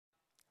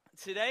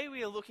Today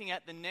we are looking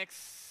at the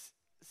next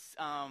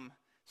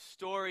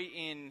story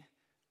in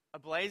A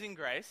Blazing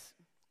Grace.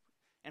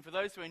 And for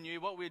those who are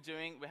new, what we're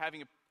doing, we're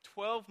having a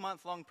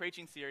 12-month-long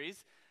preaching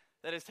series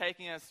that is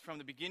taking us from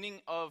the beginning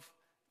of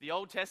the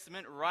Old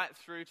Testament right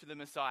through to the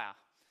Messiah.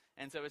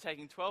 And so we're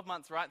taking 12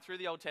 months right through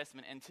the Old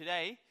Testament. And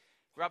today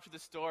we're up to the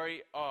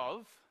story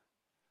of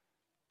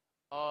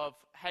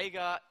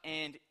Hagar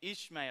and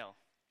Ishmael.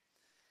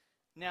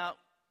 Now,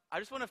 I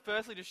just want to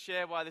firstly just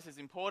share why this is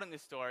important,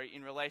 this story,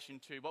 in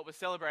relation to what we're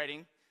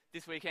celebrating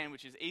this weekend,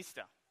 which is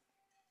Easter.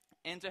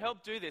 And to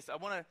help do this, I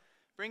want to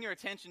bring your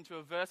attention to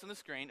a verse on the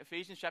screen,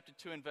 Ephesians chapter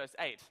 2 and verse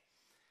 8.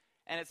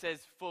 And it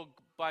says, "For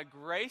by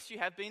grace you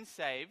have been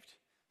saved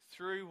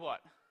through" what?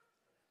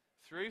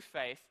 Through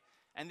faith.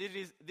 And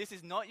this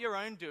is not your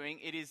own doing,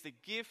 it is the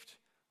gift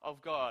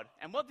of God.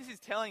 And what this is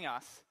telling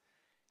us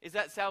is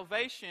that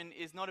salvation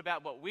is not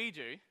about what we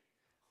do,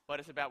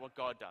 but it's about what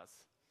God does.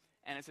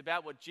 And it's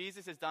about what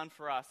Jesus has done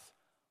for us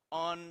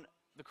on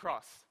the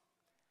cross.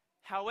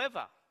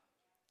 However,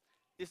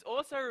 this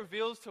also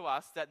reveals to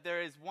us that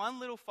there is one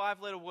little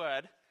 5-letter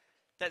word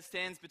that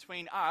stands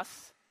between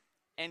us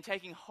and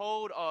taking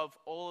hold of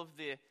all of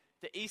the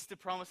Easter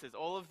promises,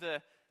 all of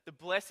the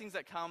blessings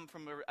that come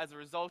as a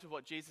result of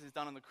what Jesus has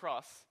done on the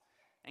cross.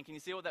 And can you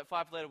see what that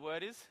 5-letter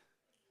word is?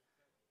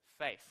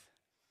 Faith.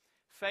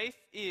 Faith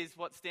is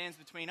what stands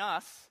between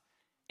us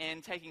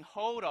and taking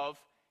hold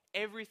of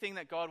everything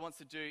that God wants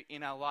to do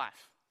in our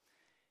life.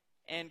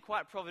 And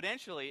quite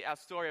providentially, our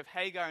story of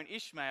Hagar and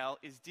Ishmael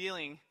is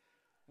dealing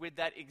with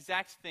that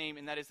exact theme,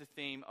 and that is the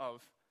theme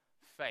of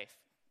faith.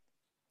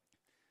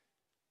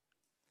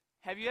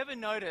 Have you ever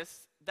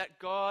noticed that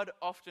God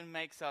often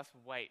makes us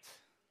wait?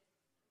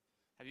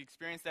 Have you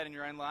experienced that in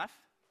your own life?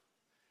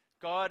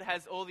 God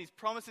has all these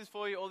promises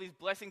for you, all these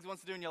blessings He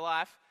wants to do in your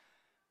life,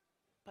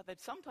 but they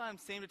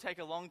sometimes seem to take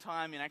a long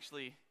time in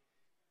actually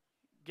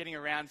getting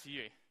around to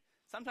you.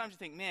 Sometimes you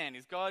think, man,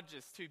 is God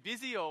just too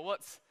busy, or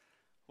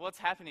what's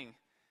happening?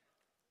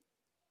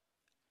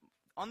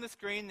 On the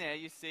screen there,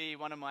 you see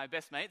one of my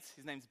best mates.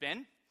 His name's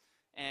Ben,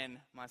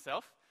 and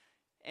myself.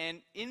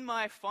 And in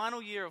my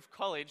final year of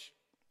college,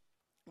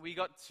 we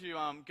got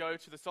to go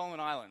to the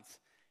Solomon Islands.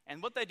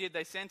 And what they did,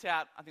 they sent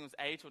out, I think it was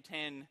 8 or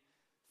 10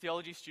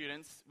 theology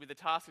students with the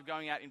task of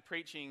going out and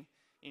preaching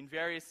in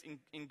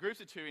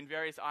groups of 2 in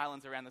various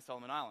islands around the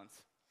Solomon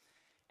Islands.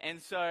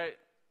 And so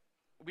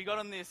we got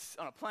on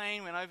a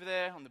plane, went over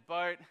there on the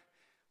boat.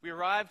 We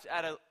arrived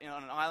on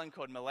an island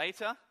called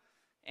Malaita,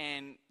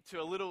 and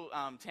to a little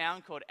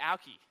town called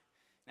Auki.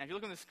 Now, if you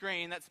look on the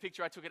screen, that's the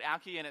picture I took at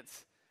Auki, and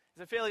it's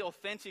a fairly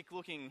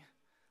authentic-looking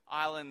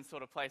island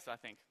sort of place, I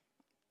think.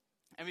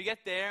 And we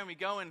get there,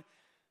 and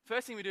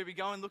first thing we do, we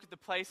go and look at the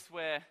place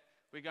where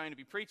we're going to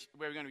be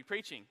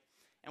preaching.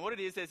 And what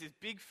it is, there's this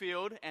big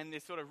field and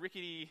this sort of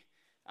rickety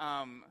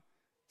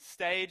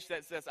stage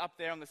that's up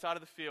there on the side of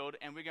the field,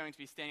 and we're going to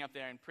be standing up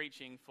there and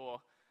preaching for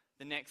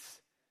the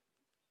next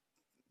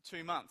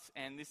 2 months.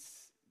 And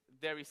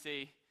there we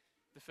see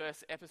the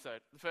first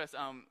episode,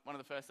 one of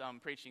the first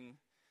preaching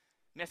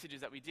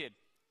messages that we did.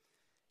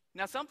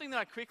 Now, something that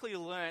I quickly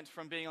learnt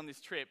from being on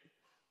this trip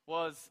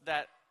was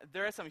that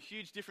there are some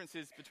huge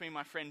differences between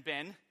my friend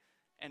Ben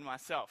and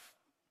myself.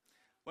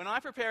 When I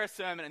prepare a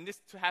sermon, and this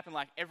happened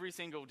like every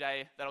single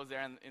day that I was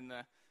there in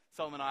the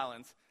Solomon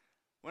Islands,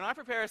 when I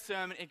prepare a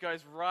sermon, it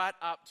goes right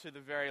up to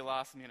the very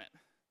last minute.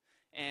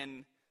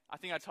 And I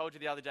think I told you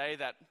the other day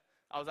that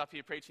I was up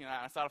here preaching, and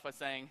I started off by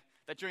saying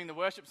that during the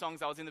worship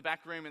songs, I was in the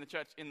back room in the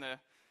church, in the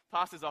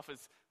pastor's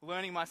office,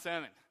 learning my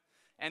sermon.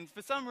 And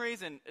for some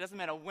reason, it doesn't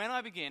matter when I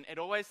begin, it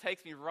always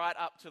takes me right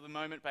up to the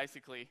moment,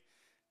 basically,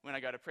 when I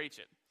go to preach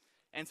it.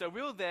 And so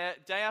we were there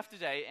day after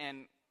day,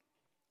 and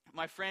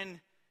my friend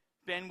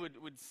Ben would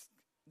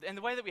and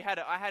the way that we had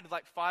it, I had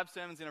like 5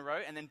 sermons in a row,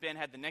 and then Ben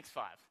had the next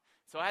 5.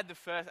 So I had the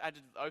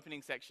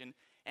opening section,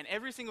 and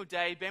every single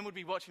day, Ben would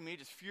be watching me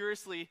just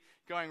furiously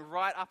going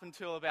right up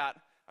until about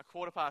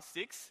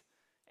 6:15,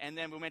 and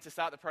then we were meant to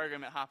start the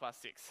program at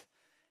 6:30.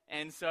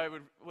 And so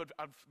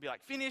I'd be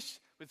like, finished,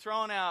 we'd throw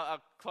on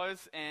our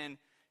clothes and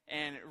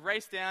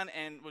race down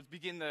and would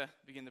begin the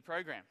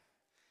program.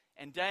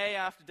 And day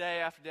after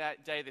day after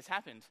day, this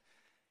happened.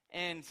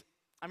 And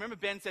I remember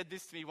Ben said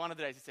this to me one of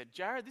the days. He said,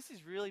 "Jared, this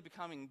is really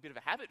becoming a bit of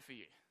a habit for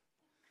you."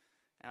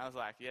 And I was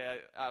like, yeah,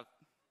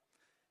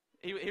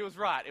 he was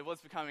right. It was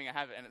becoming a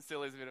habit, and it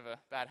still is a bit of a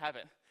bad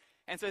habit.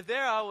 And so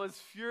there I was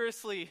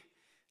furiously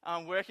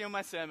working on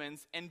my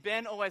sermons, and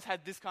Ben always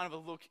had this kind of a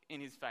look in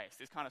his face,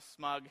 this kind of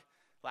smug,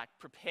 like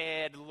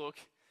prepared look.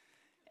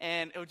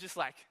 And it would just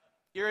like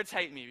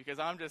irritate me because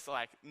I'm just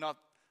like not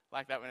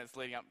like that when it's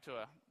leading up to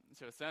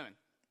a sermon.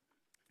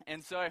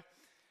 And so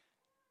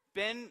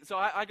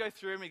I go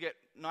through and we get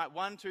night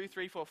 1, 2,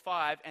 3, 4,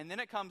 5, and then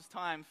it comes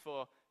time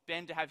for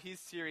Ben to have his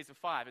series of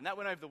 5. And that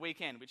went over the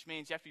weekend, which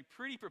means you have to be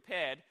pretty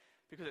prepared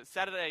because it's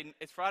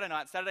Friday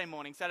night, Saturday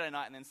morning, Saturday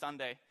night, and then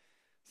Sunday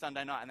night,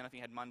 and then I think he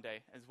had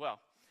Monday as well.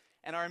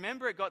 And I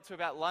remember it got to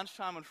about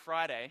lunchtime on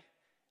Friday,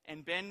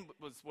 and Ben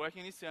was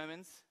working on his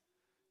sermons,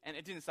 and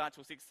it didn't start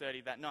till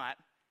 6:30 that night,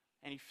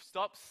 and he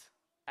stops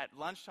at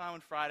lunchtime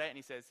on Friday, and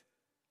he says,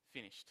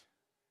 finished.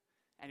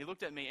 And he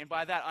looked at me, and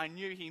by that I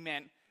knew he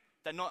meant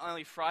that not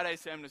only Friday's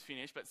sermon was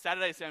finished, but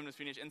Saturday's sermon was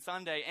finished, and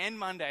Sunday and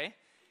Monday.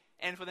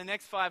 And for the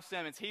next 5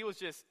 sermons, he was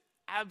just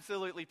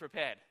absolutely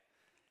prepared.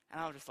 And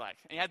I was just like,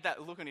 and he had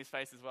that look on his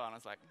face as well, and I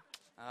was like,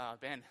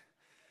 Ben.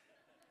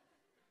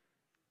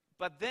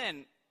 But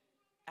then,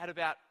 at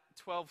about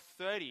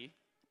 12:30,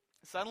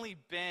 suddenly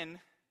Ben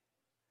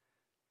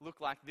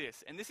looked like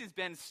this. And this is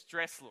Ben's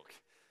stress look,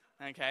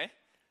 okay?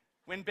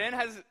 When Ben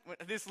has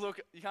this look,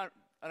 I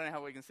don't know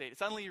how we can see it.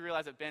 Suddenly you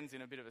realize that Ben's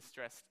in a bit of a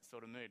stressed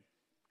sort of mood.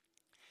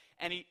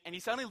 And he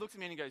suddenly looks at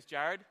me and he goes,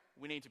 Jared,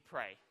 we need to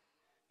pray.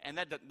 And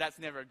that's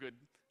never a good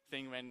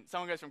thing when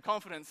someone goes from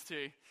confidence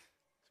to,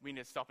 we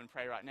need to stop and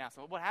pray right now.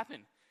 So what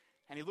happened?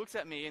 And he looks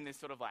at me in this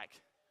sort of like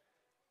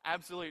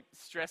absolute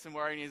stress and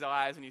worry in his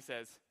eyes, and he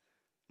says,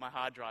 my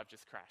hard drive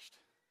just crashed.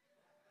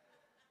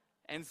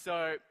 And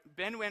so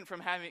Ben went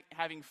from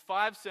having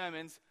 5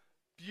 sermons,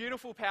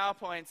 beautiful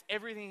PowerPoints,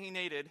 everything he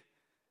needed,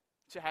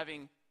 to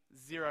having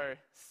 0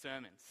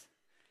 sermons.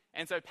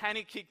 And so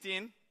panic kicked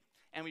in,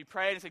 and we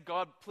prayed and said,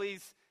 God,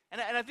 please.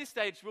 And at this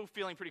stage, we were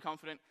feeling pretty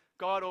confident.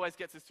 God always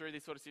gets us through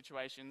these sort of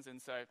situations.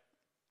 And so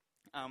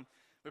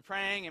we're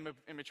praying and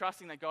we're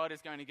trusting that God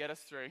is going to get us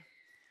through.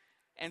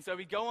 And so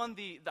we go on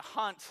the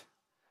hunt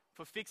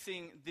for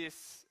fixing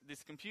this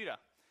computer.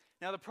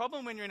 Now, the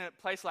problem when you're in a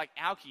place like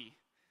Auki,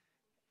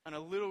 on a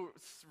little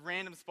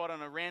random spot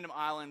on a random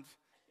island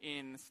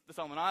in the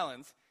Solomon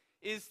Islands,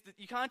 is that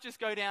you can't just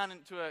go down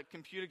to a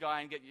computer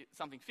guy and get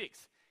something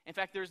fixed. In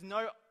fact, there is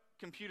no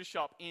computer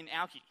shop in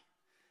Auki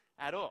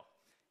at all.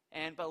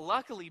 But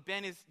luckily,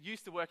 Ben is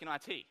used to work in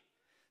IT.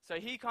 So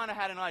he kind of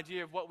had an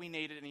idea of what we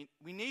needed. And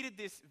we needed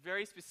this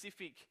very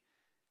specific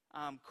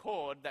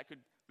cord that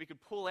we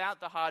could pull out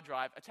the hard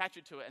drive, attach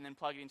it to it, and then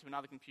plug it into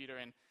another computer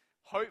and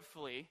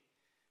hopefully,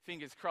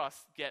 fingers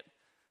crossed, get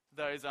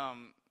those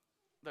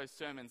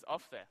sermons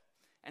off there.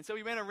 And so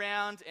we went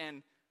around,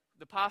 and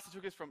the pastor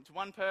took us to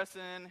one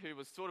person who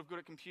was sort of good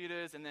at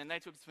computers, and then they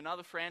took us to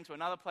another friend, to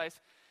another place.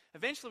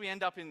 Eventually we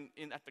end up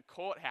at the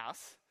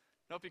courthouse,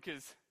 not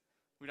because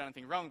we've done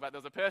anything wrong, but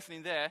there was a person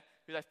in there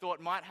who they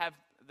thought might have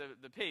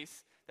the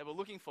piece that we're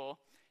looking for.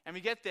 And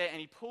we get there, and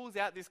he pulls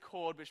out this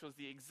cord, which was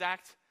the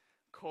exact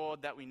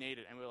cord that we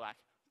needed. And we're like,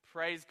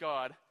 praise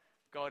God,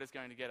 God is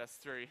going to get us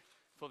through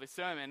for this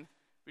sermon,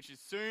 which is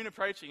soon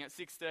approaching at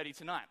 6:30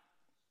 tonight.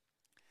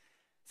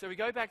 So we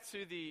go back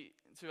to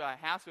our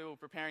house where we were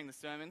preparing the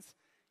sermons,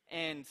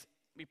 and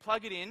we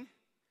plug it in,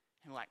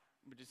 and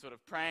we're just sort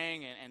of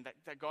praying, and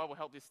that God will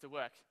help this to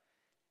work.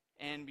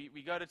 And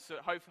we go to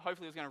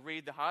hopefully it's going to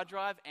read the hard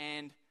drive,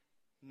 and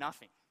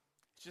nothing.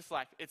 It's just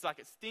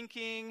it's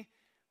thinking,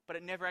 but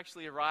it never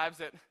actually arrives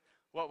at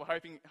what we're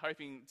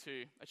hoping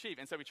to achieve.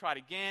 And so we tried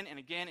again and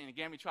again and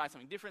again. We tried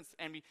something different,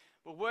 and we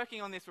were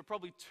working on this for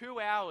probably 2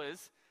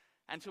 hours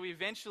until we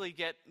eventually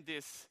get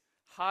this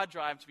hard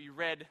drive to be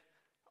read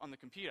on the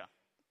computer.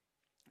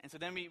 And so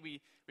then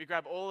we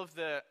grab all of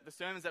the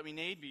sermons that we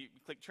need. We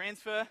click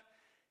transfer,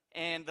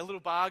 and the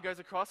little bar goes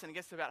across, and it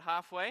gets to about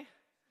halfway,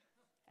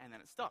 and then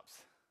it stops.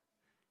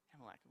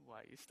 And we're like,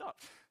 why you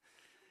stopped?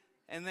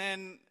 And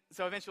then,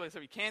 so eventually,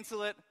 we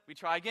cancel it, we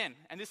try again.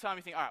 And this time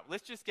we think, all right,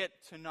 let's just get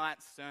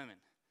tonight's sermon.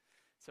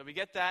 So we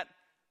get that,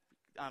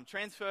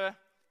 transfer,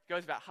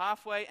 goes about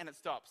halfway, and it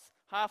stops.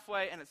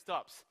 Halfway, and it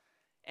stops.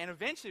 And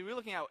eventually, we're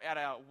looking at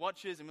our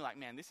watches, and we're like,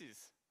 man, this is,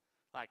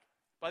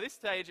 by this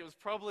stage, it was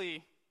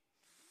probably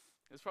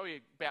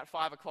about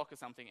 5 o'clock or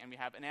something, and we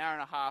have an hour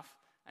and a half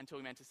until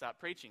we're meant to start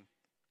preaching.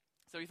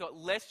 So we thought,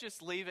 let's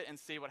just leave it and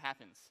see what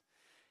happens.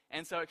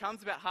 And so it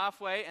comes about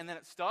halfway, and then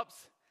it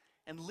stops.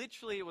 And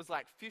literally, it was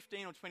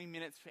 15 or 20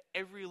 minutes for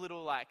every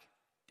little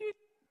dit,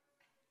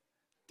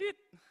 dit,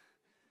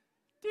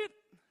 dit,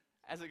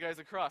 as it goes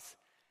across.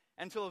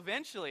 Until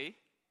eventually,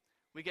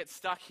 we get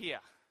stuck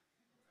here.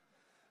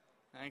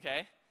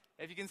 Okay?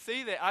 If you can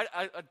see there,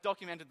 I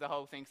documented the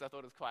whole thing because I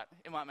thought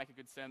it might make a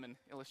good sermon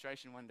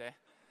illustration one day.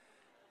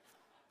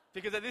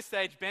 Because at this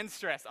stage, Ben's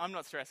stressed. I'm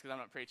not stressed because I'm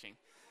not preaching.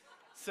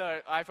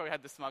 So I probably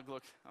had the smug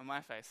look on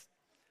my face.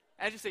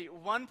 As you see,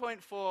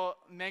 1.4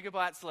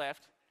 megabytes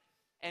left.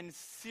 And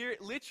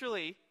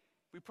literally,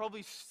 we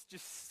probably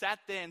just sat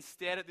there and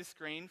stared at this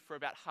screen for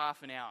about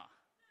half an hour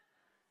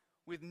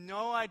with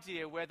no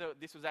idea whether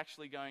this was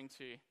actually going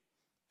to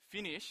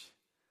finish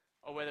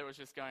or whether it was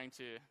just going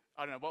to,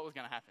 I don't know what was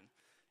going to happen.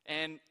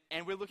 And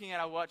we're looking at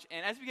our watch,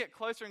 and as we get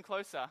closer and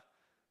closer,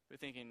 we're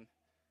thinking,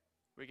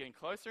 we're getting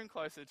closer and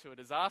closer to a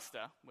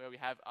disaster where we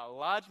have a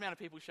large amount of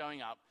people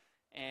showing up,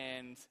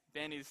 and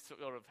Ben is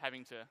sort of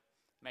having to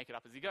make it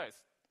up as he goes.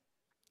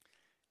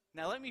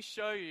 Now let me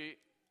show you,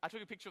 I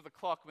took a picture of the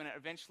clock when it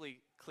eventually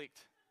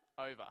clicked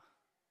over.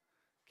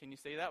 Can you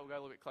see that? We'll go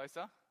a little bit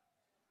closer.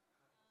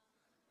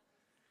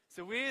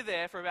 So we're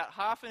there for about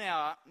half an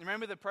hour.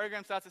 Remember, the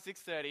program starts at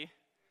 6:30,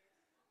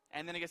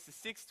 and then it gets to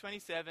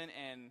 6:27,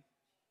 and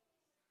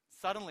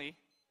suddenly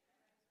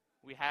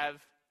we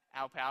have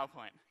our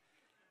PowerPoint.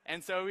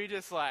 And so we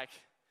just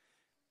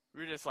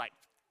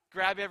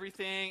grab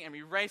everything, and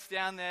we race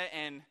down there,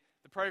 and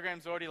the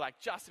program's already like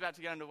just about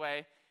to get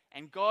underway,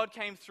 and God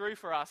came through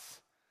for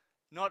us,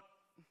 not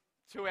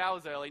 2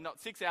 hours early, not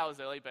 6 hours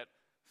early, but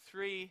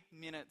 3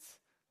 minutes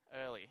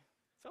early.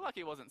 So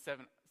lucky it wasn't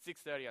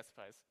 6:30, I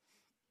suppose.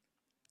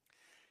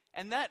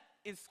 And that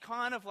is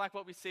kind of like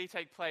what we see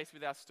take place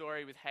with our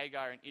story with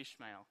Hagar and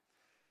Ishmael.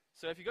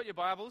 So if you've got your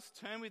Bibles,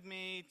 turn with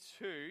me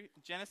to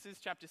Genesis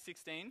chapter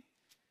 16,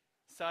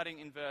 starting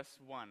in verse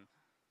 1.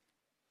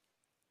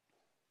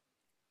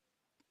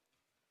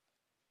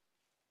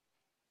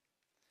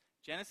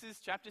 Genesis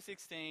chapter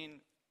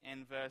 16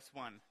 and verse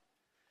 1.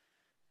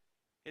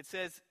 It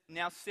says,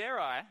 "Now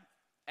Sarai,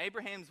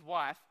 Abraham's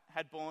wife,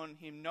 had borne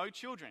him no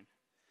children.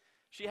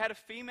 She had a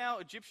female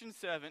Egyptian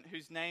servant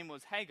whose name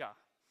was Hagar.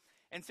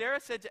 And Sarah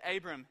said to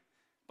Abram,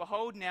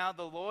 'Behold, now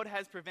the Lord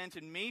has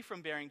prevented me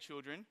from bearing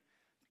children.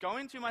 Go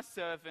into my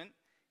servant,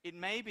 it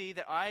may be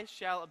that I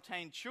shall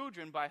obtain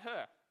children by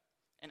her.'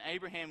 And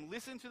Abraham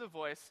listened to the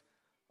voice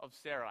of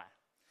Sarai."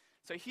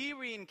 So here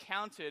we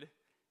encountered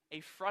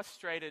a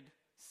frustrated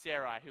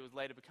Sarai, who would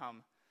later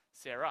become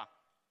Sarah.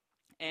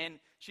 And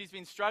she's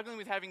been struggling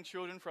with having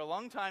children for a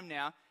long time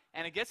now,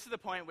 and it gets to the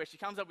point where she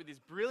comes up with this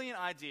brilliant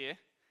idea.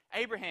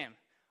 "Abraham,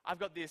 I've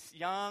got this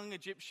young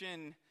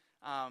Egyptian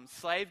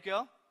slave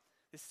girl,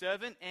 this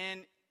servant,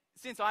 and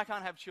since I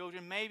can't have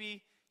children,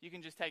 maybe you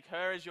can just take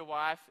her as your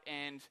wife,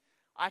 and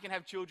I can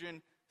have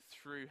children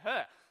through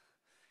her."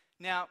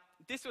 Now,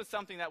 this was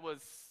something that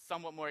was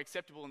somewhat more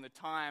acceptable in the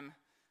time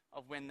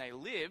of when they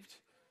lived,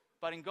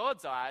 but in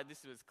God's eye,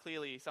 this was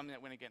clearly something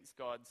that went against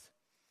God's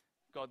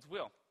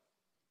will.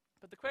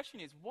 But the question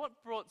is,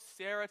 what brought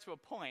Sarah to a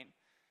point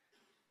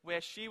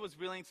where she was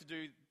willing to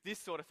do this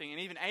sort of thing? And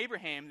even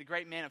Abraham, the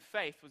great man of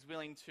faith, was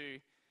willing to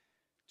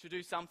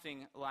do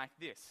something like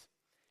this.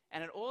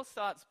 And it all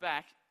starts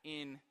back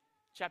in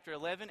chapter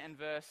 11 and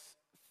verse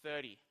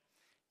 30.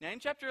 Now in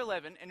chapter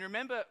 11, and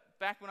remember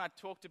back when I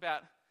talked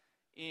about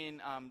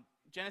in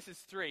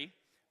Genesis 3,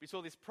 we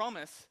saw this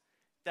promise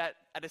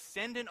that a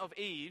descendant of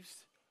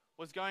Eve's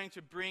was going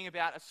to bring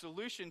about a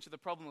solution to the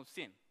problem of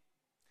sin.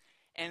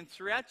 And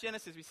throughout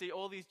Genesis, we see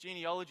all these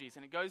genealogies,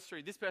 and it goes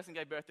through, this person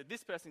gave birth to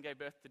this person, gave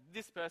birth to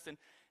this person,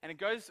 and it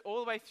goes all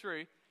the way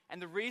through.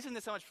 And the reason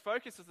there's so much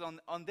focus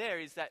on there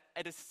is that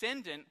a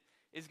descendant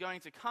is going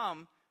to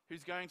come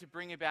who's going to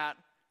bring about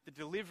the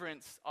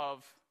deliverance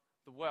of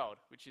the world,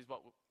 which is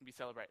what we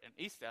celebrate on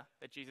Easter,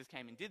 that Jesus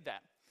came and did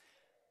that.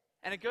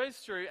 And it goes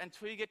through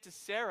until you get to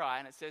Sarai,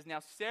 and it says, "Now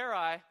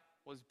Sarai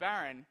was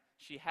barren,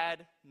 she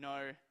had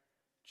no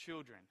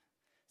children."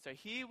 So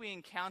here we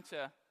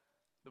encounter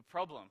the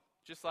problem.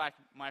 Just like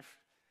my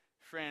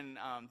friend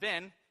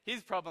Ben,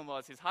 his problem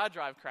was his hard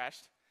drive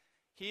crashed.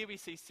 Here we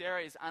see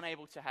Sarah is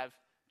unable to have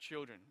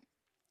children.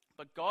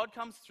 But God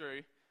comes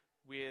through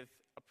with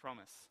a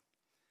promise.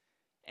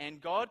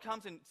 And God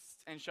comes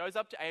and shows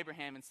up to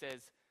Abraham and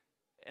says,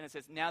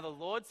 "Now the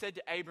Lord said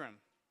to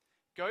Abram,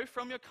 'Go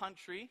from your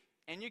country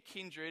and your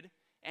kindred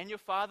and your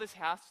father's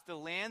house to the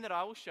land that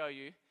I will show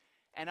you,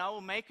 and I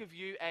will make of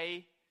you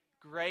a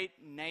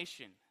great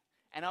nation.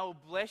 And I will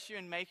bless you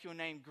and make your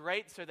name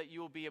great so that you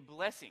will be a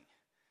blessing.'"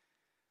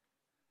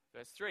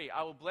 Verse 3,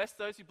 "I will bless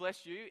those who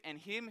bless you, and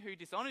him who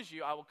dishonors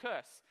you I will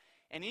curse.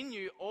 And in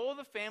you all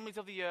the families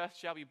of the earth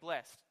shall be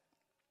blessed."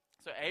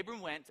 So Abram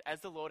went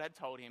as the Lord had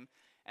told him,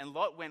 and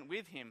Lot went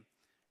with him.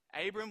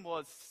 Abram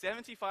was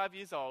 75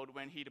 years old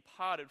when he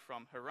departed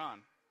from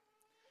Haran.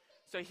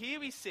 So here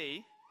we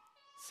see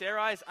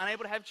Sarai is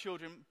unable to have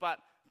children, but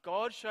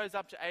God shows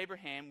up to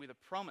Abraham with a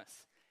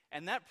promise.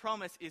 And that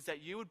promise is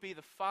that you would be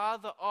the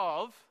father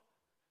of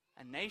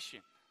a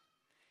nation.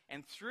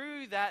 And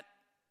through that,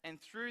 and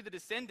through the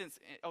descendants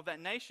of that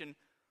nation,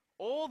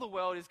 all the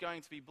world is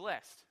going to be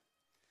blessed.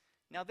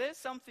 Now there's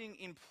something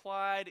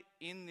implied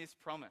in this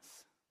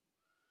promise.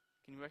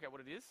 Can you work out what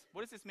it is?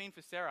 What does this mean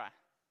for Sarai?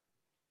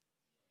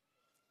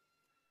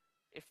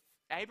 If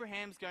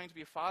Abraham's going to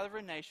be a father of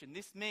a nation,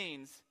 this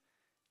means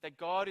that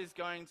God is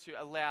going to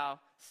allow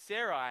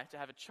Sarai to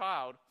have a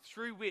child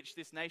through which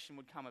this nation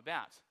would come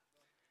about.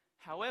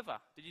 However,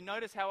 did you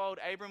notice how old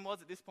Abram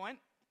was at this point?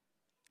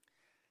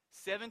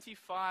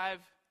 75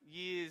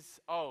 years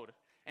old.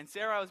 And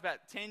Sarai was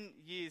about 10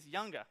 years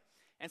younger.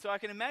 And so I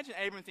can imagine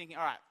Abram thinking,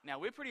 all right, now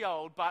we're pretty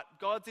old, but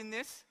God's in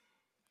this.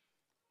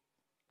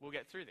 We'll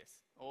get through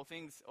this. All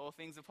things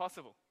are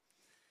possible.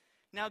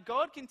 Now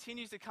God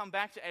continues to come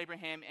back to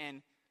Abraham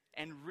and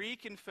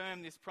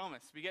reconfirm this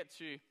promise. We get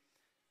to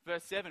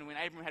verse 7, when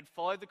Abram had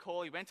followed the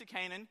call, he went to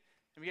Canaan.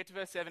 And we get to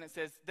verse 7, it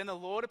says, "Then the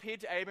Lord appeared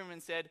to Abram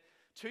and said,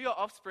 'To your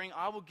offspring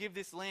I will give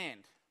this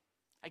land.'"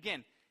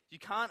 Again, you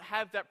can't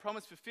have that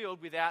promise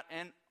fulfilled without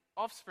an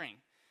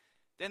offspring.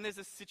 Then there's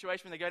a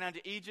situation where they go down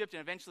to Egypt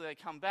and eventually they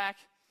come back.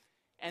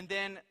 And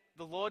then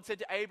the Lord said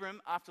to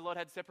Abram, after Lot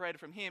had separated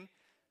from him,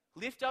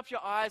 "Lift up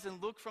your eyes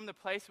and look from the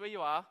place where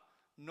you are,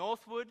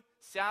 northward,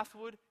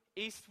 southward,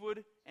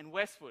 eastward, and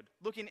westward.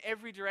 Look in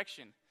every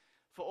direction.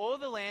 For all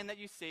the land that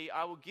you see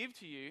I will give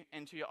to you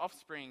and to your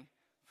offspring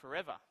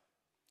forever."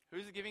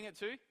 Who's it giving it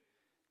to?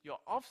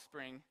 Your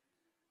offspring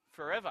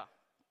forever.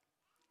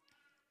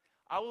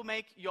 "I will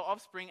make your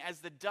offspring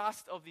as the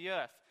dust of the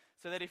earth,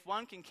 so that if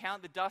one can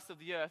count the dust of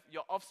the earth,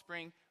 your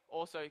offspring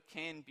also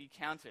can be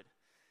counted.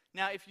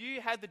 Now, if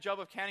you had the job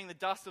of counting the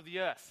dust of the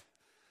earth,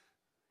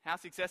 how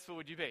successful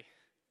would you be?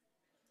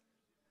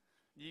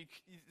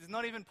 It's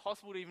not even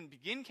possible to even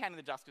begin counting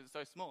the dust because it's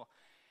so small.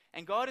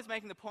 And God is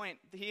making the point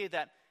here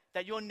that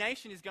your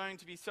nation is going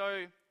to be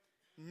so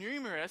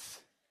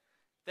numerous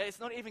that it's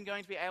not even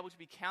going to be able to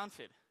be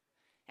counted.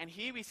 And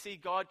here we see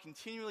God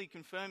continually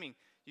confirming,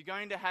 you're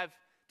going to have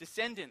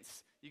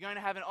descendants, you're going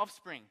to have an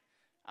offspring,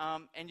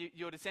 and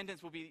your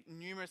descendants will be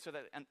numerous so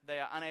that they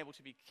are unable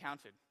to be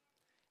counted.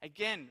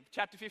 Again,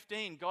 chapter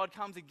 15, God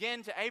comes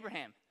again to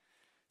Abraham.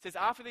 It says,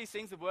 after these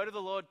things, the word of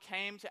the Lord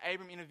came to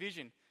Abram in a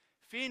vision.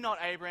 Fear not,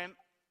 Abram,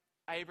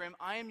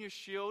 I am your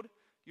shield,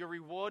 your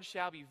reward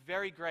shall be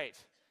very great.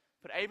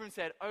 But Abram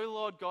said, O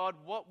Lord God,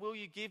 what will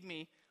you give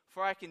me?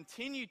 For I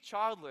continue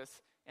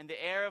childless, and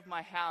the heir of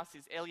my house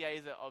is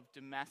Eliezer of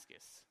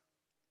Damascus.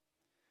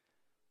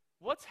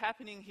 What's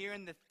happening here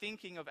in the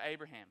thinking of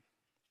Abraham?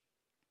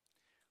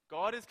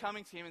 God is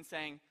coming to him and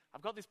saying,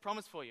 I've got this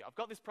promise for you, I've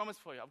got this promise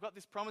for you, I've got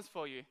this promise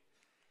for you.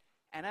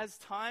 And as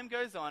time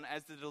goes on,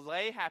 as the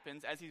delay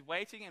happens, as he's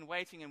waiting and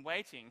waiting and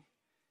waiting,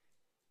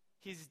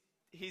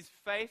 his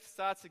faith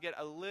starts to get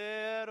a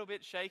little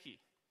bit shaky.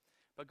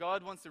 But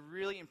God wants to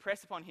really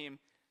impress upon him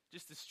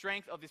just the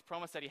strength of this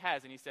promise that he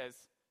has. And he says,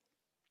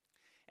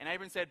 and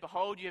Abram said,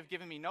 behold, you have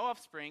given me no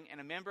offspring, and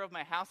a member of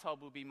my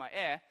household will be my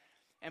heir.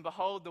 And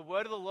behold, the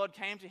word of the Lord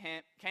came to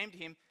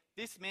him,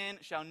 this man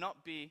shall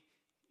not be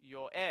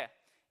your heir.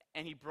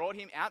 And he brought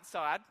him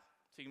outside.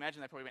 So you can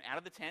imagine they probably went out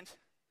of the tent.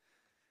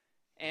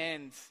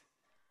 And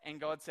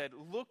God said,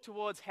 look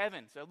towards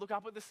heaven. So look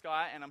up at the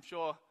sky, and I'm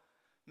sure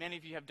many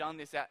of you have done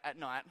this at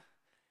night.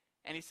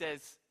 And he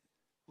says,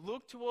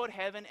 look toward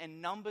heaven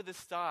and number the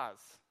stars.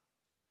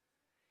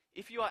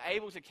 If you are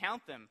able to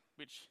count them,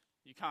 which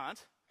you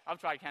can't. I've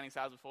tried counting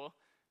stars before.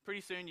 Pretty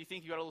soon you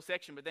think you've got a little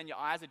section, but then your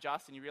eyes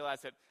adjust and you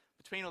realize that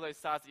between all those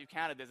stars that you've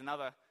counted, there's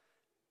another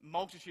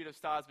multitude of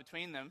stars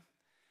between them.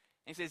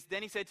 And he says,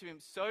 then he said to him,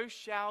 so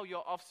shall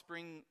your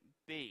offspring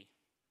be.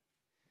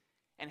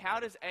 And how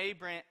does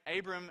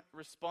Abram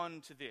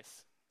respond to this?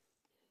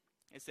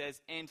 It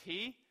says, and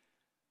he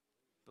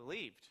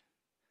believed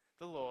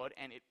the Lord,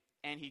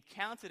 and he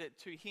counted it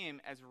to him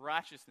as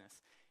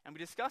righteousness. And we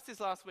discussed this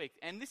last week,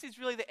 and this is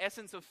really the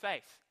essence of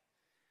faith.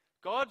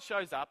 God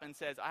shows up and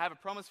says, I have a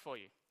promise for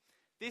you.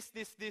 This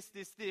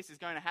is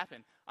going to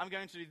happen. I'm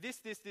going to do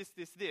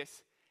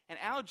this. And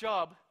our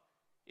job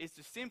is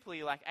to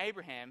simply, like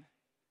Abraham,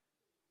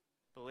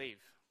 believe.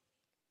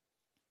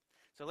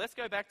 So let's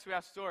go back to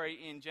our story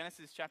in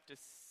Genesis chapter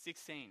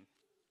 16.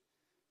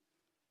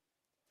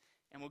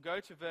 And we'll go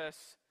to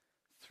verse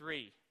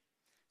 3.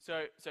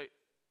 So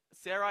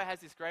Sarai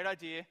has this great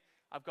idea.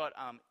 I've got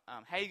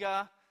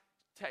Hagar.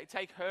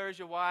 Take her as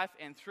your wife,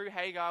 and through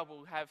Hagar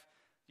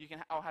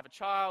I'll have a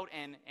child,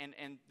 and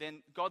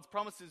then God's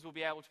promises will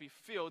be able to be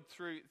fulfilled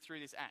through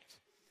this act.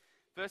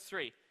 Verse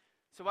 3.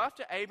 So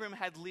after Abram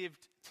had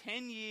lived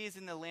 10 years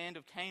in the land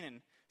of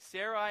Canaan,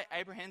 Sarai,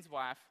 Abraham's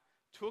wife,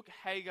 took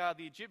Hagar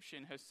the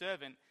Egyptian, her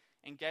servant,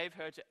 and gave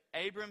her to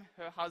Abram,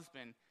 her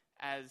husband,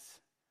 as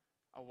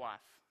a wife.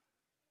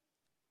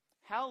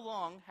 How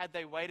long had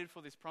they waited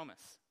for this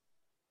promise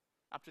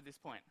up to this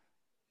point?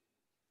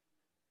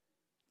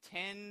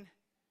 10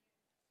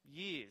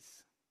 years.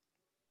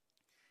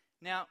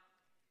 Now,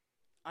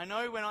 I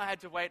know when I had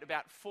to wait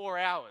about 4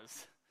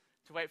 hours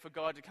to wait for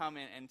God to come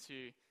in and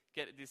to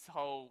get this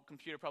whole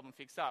computer problem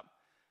fixed up,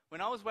 when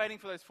I was waiting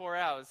for those 4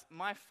 hours,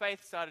 my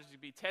faith started to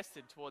be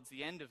tested towards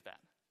the end of that.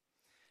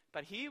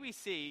 But here we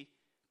see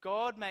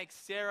God makes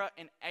Sarah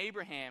and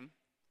Abraham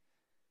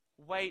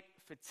wait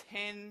for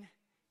 10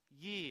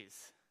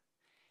 years.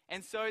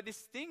 And so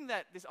this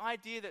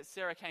idea that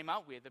Sarah came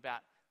up with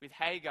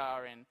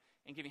Hagar and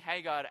giving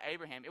Hagar to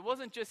Abraham, it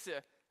wasn't just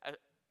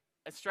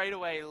a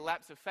straightaway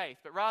lapse of faith,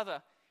 but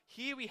rather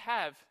here we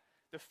have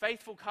the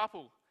faithful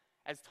couple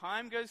as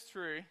time goes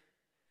through,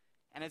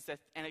 and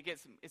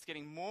it's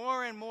getting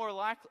more and more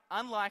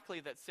unlikely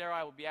that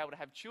Sarai will be able to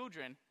have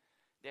children.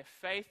 Their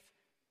faith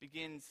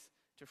begins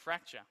to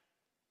fracture,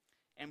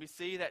 and we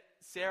see that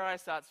Sarai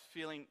starts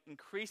feeling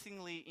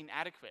increasingly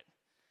inadequate,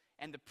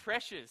 and the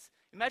pressures.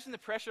 Imagine the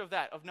pressure of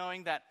that, of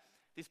knowing that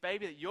this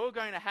baby that you're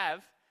going to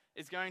have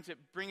is going to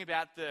bring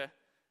about the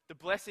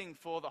blessing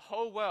for the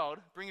whole world,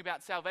 bring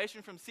about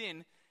salvation from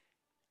sin,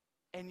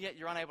 and yet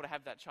you're unable to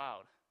have that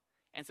child.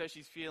 And so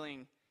she's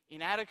feeling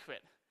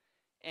inadequate.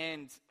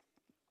 And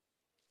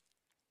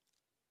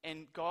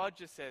God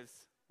just says,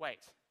 wait.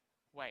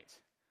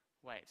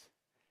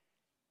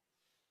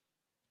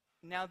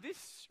 Now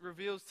this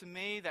reveals to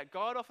me that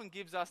God often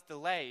gives us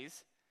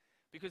delays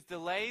because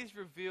delays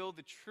reveal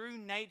the true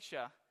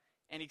nature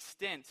and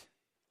extent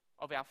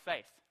of our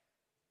faith.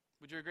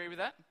 Would you agree with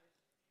that?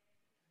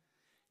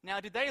 Now,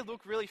 did they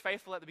look really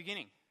faithful at the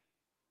beginning?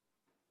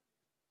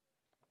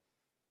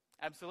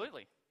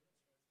 Absolutely.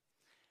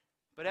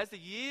 But as the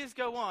years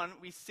go on,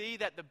 we see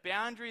that the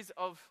boundaries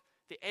of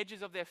the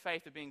edges of their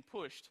faith are being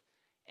pushed,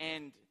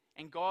 and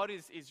God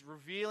is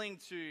revealing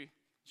to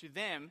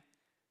them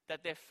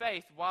that their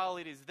faith, while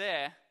it is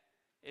there,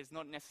 is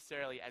not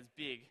necessarily as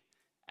big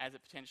as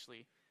it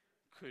potentially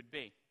could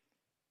be.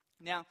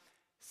 Now,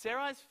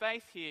 Sarai's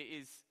faith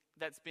here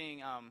that's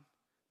being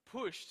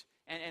pushed,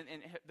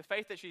 and the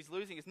faith that she's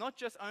losing is not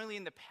just only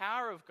in the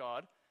power of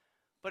God,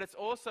 but it's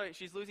also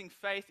she's losing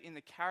faith in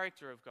the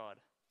character of God.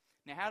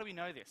 Now, how do we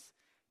know this?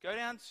 Go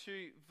down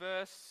to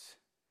verse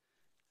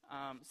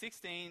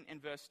 16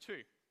 and verse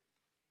 2.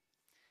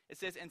 It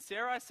says, "And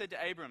Sarai said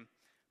to Abram,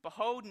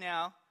 'Behold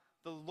now,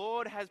 the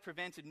Lord has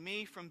prevented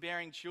me from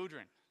bearing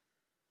children.'"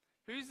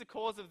 Who's the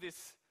cause of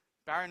this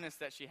barrenness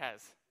that she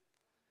has?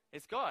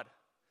 It's God.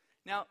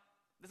 Now,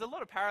 there's a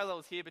lot of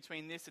parallels here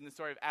between this and the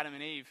story of Adam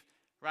and Eve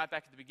right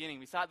back at the beginning.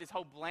 We start this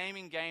whole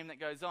blaming game that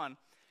goes on.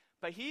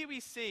 But here we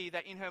see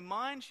that in her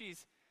mind she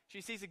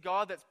sees a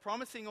God that's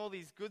promising all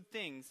these good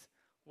things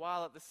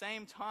while at the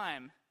same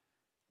time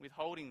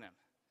withholding them.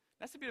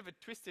 That's a bit of a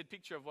twisted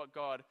picture of what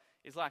God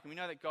is like. And we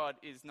know that God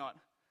is not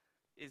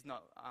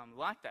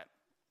like that.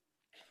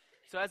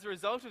 So as a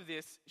result of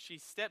this, she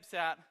steps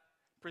out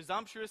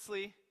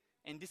presumptuously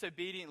and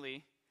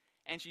disobediently,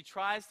 and she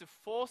tries to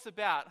force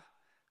about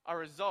a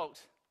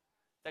result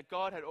that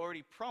God had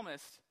already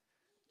promised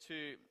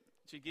to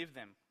give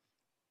them.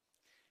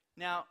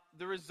 Now,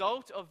 the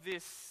result of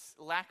this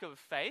lack of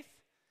faith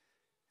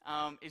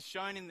is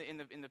shown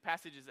in the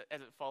passages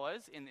as it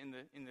follows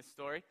in the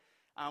story.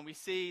 We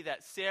see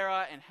that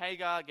Sarah and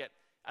Hagar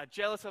are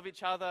jealous of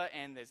each other,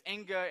 and there's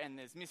anger and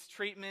there's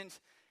mistreatment,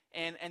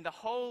 and the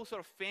whole sort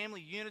of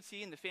family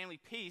unity and the family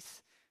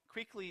peace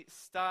quickly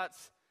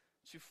starts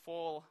to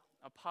fall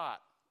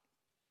apart.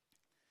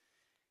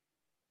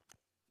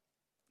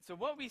 So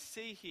what we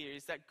see here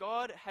is that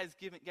God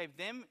gave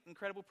them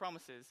incredible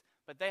promises,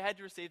 but they had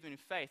to receive them in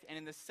faith. And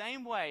in the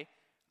same way,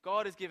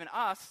 God has given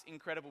us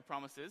incredible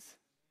promises,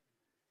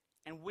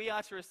 and we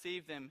are to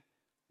receive them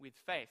with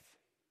faith.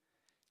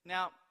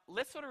 Now,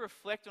 let's sort of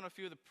reflect on a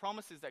few of the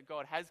promises that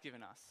God has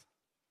given us.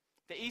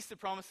 The Easter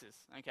promises,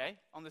 okay?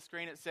 On the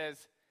screen it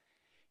says,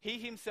 "He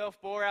himself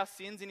bore our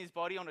sins in his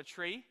body on a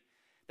tree,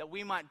 that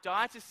we might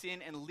die to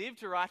sin and live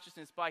to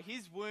righteousness. By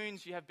his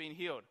wounds you have been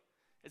healed."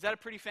 Is that a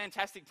pretty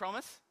fantastic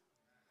promise?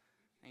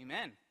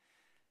 Amen.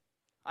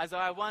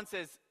 Isaiah 1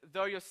 says,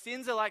 "Though your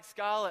sins are like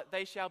scarlet,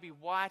 they shall be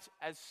white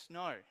as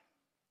snow.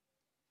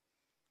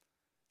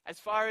 As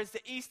far as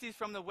the east is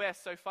from the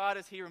west, so far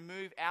does he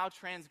remove our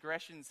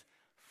transgressions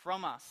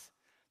from us.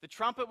 The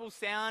trumpet will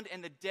sound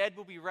and the dead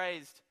will be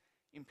raised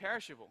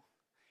imperishable.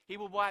 He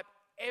will wipe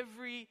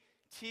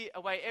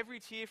away every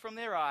tear from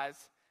their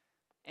eyes,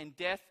 and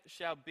death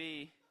shall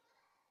be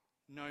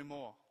no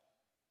more."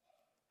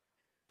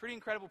 Pretty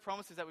incredible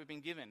promises that we've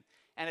been given.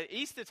 And at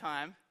Easter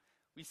time,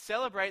 we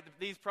celebrate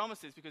these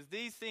promises because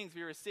these things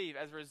we receive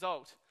as a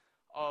result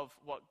of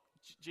what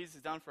Jesus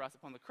has done for us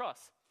upon the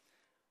cross.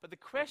 But the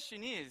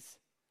question is,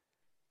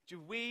 do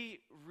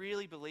we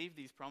really believe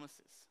these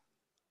promises?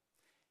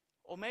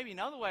 Or maybe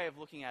another way of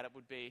looking at it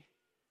would be,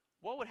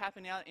 what would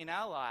happen in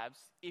our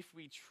lives if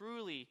we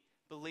truly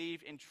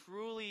believed and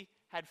truly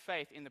had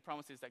faith in the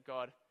promises that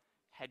God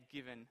had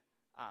given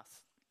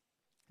us?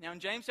 Now in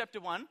James chapter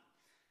 1,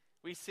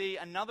 we see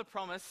another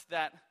promise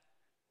that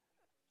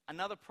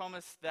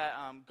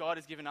God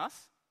has given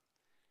us.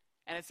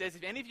 And it says,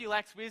 "If any of you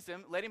lacks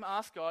wisdom, let him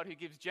ask God, who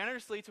gives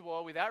generously to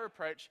all without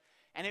reproach,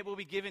 and it will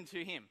be given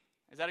to him."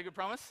 Is that a good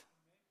promise?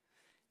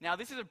 Now,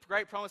 this is a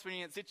great promise when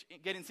you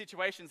get in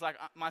situations like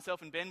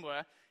myself and Ben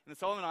were in the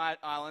Solomon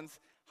Islands.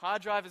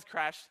 Hard drive has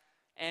crashed,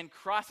 and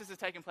crisis has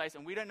taken place,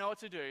 and we don't know what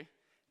to do.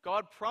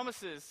 God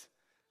promises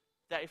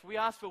that if we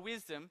ask for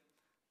wisdom,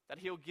 that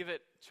he'll give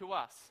it to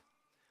us.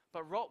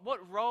 But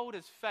what role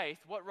does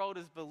faith, what role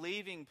does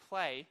believing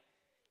play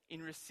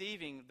in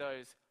receiving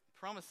those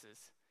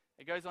promises?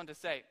 It goes on to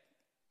say,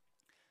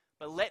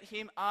 "But let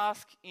him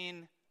ask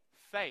in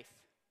faith,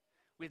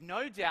 with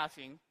no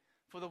doubting,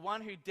 for the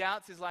one who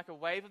doubts is like a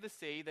wave of the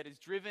sea that is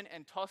driven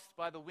and tossed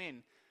by the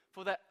wind.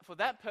 For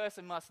that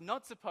person must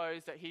not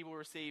suppose that he will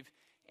receive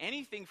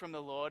anything from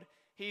the Lord.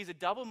 He is a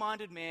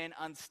double-minded man,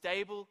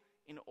 unstable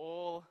in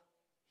all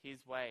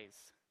his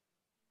ways."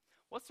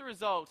 What's the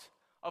result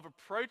of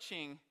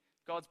approaching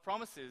God's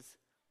promises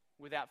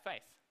without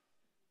faith?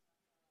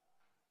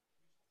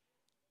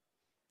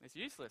 It's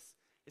useless.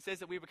 It says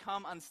that we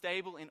become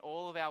unstable in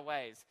all of our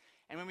ways.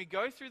 And when we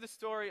go through the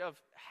story of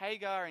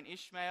Hagar and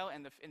Ishmael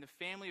and the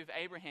family of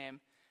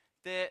Abraham,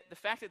 the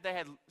fact that they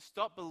had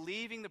stopped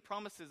believing the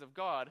promises of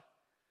God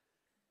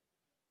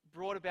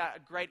brought about a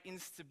great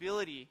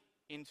instability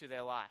into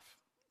their life.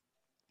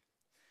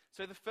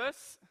 So the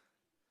first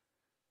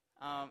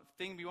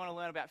thing we want to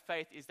learn about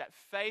faith is that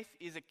faith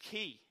is a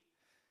key.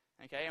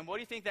 Okay, and what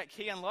do you think that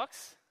key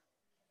unlocks?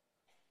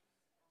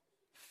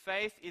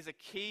 Faith is a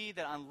key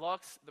that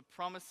unlocks the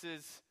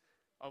promises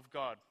of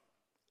God.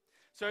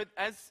 So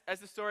as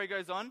the story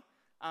goes on,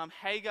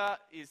 Hagar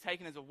is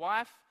taken as a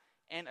wife,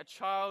 and a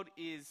child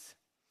is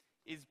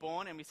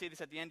born, and we see this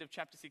at the end of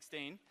chapter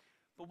 16.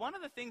 But one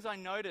of the things I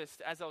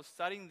noticed as I was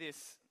studying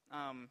this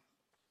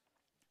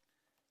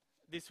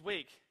this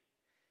week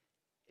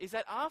is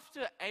that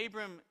after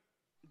Abram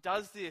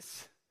does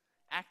this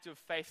act of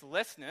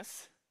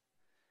faithlessness,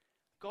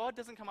 God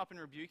doesn't come up and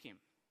rebuke him.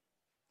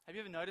 Have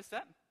you ever noticed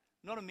that?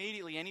 Not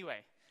immediately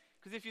anyway.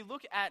 Because if you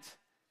look at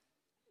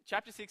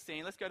chapter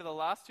 16, let's go to the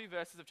last two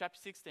verses of chapter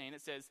 16.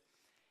 It says,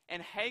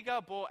 "And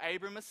Hagar bore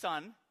Abram a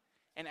son,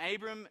 and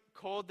Abram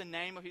called the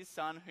name of his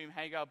son, whom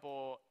Hagar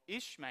bore,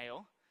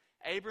 Ishmael."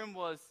 Abram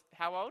was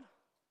how old?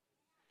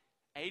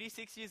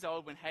 86 years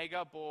old when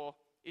Hagar bore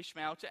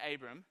Ishmael to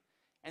Abram.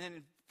 And then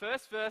the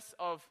first verse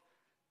of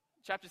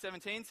chapter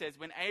 17 says,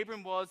 "When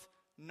Abram was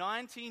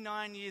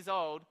 99 years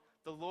old,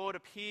 the Lord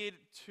appeared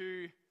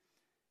to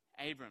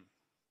Abram."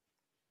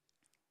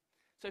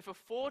 So for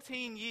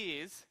 14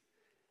 years,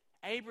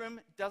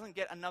 Abram doesn't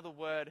get another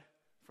word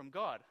from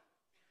God.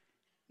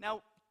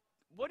 Now,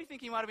 what do you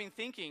think he might have been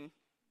thinking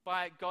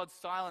by God's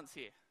silence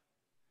here?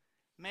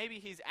 Maybe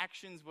his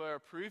actions were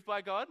approved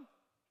by God?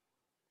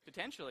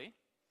 Potentially.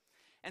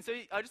 And so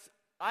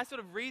I sort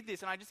of read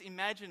this and I just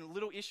imagine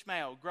little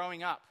Ishmael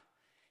growing up,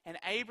 and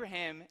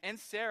Abraham and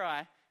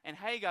Sarai and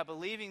Hagar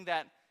believing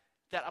that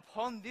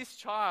upon this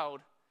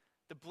child,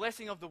 the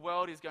blessing of the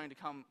world is going to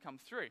come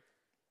through.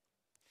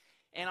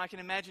 And I can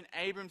imagine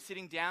Abram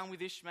sitting down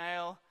with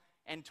Ishmael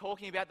and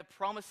talking about the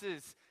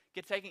promises,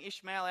 taking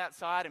Ishmael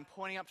outside and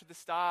pointing up to the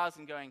stars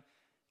and going,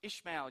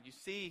 "Ishmael, you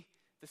see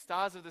the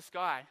stars of the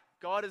sky.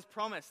 God has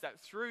promised that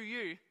through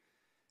you,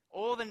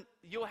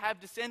 you'll have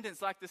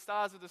descendants like the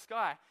stars of the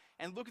sky.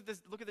 And look at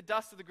the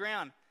dust of the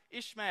ground.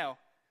 Ishmael,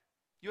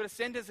 your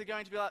descendants are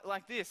going to be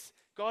like this.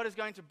 God is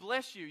going to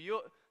bless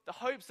you. The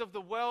hopes of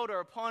the world are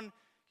upon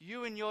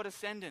you and your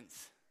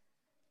descendants."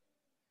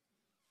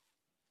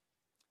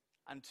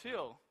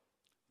 Until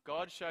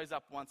God shows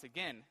up once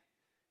again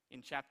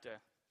in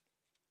chapter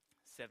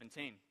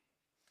 17.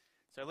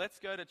 So let's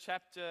go to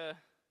chapter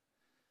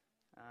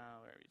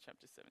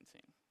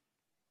 17.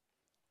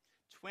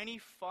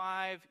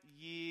 25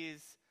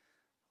 years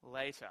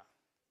later,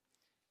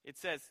 it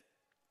says,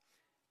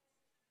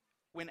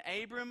 "When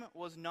Abram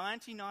was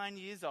 99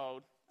 years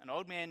old, an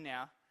old man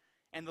now,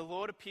 and the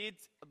Lord appeared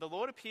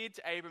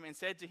to Abram and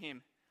said to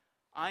him,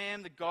 'I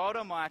am the God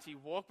Almighty,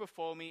 walk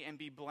before me and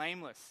be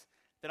blameless,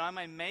 that I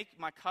may make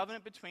my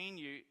covenant between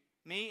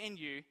me and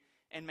you,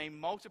 and may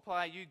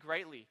multiply you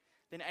greatly.'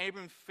 Then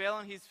Abram fell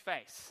on his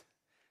face."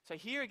 So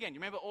here again, you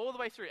remember all the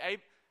way through,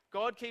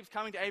 God keeps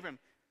coming to Abram.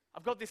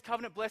 "I've got this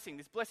covenant blessing,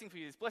 this blessing for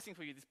you, this blessing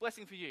for you, this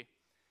blessing for you."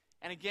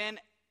 And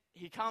again,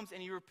 he comes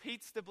and he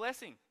repeats the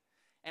blessing.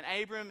 And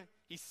Abram,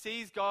 he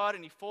sees God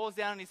and he falls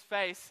down on his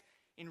face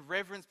in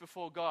reverence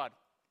before God.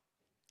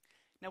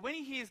 Now, when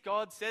he hears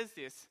God says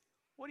this,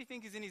 what do you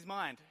think is in his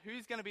mind?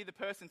 Who's going to be the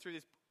person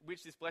through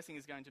which this blessing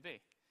is going to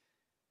be?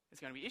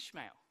 It's going to be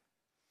Ishmael.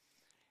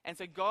 And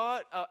so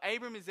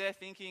Abram is there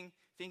thinking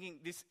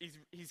this.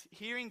 He's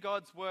hearing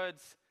God's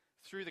words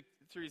through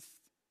his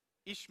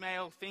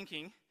Ishmael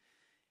thinking.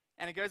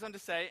 And it goes on to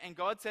say, "And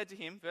God said to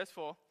him," verse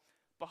 4,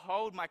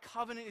 "Behold, my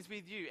covenant is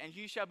with you, and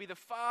you shall be the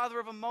father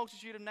of a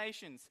multitude of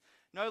nations.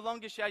 No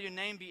longer shall your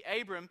name be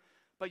Abram,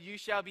 but you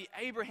shall be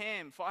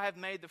Abraham, for I have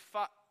made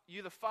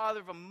you the father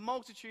of a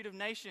multitude of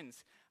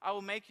nations. I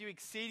will make you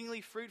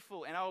exceedingly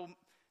fruitful, and I will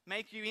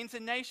make you into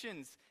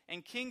nations,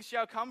 and kings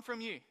shall come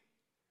from you."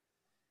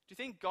 Do you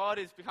think God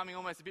is becoming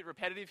almost a bit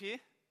repetitive here?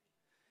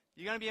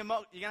 You're going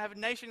to have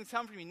nations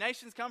come from you,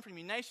 nations come from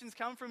you, nations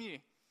come from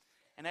you.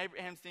 And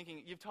Abraham's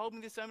thinking, "You've told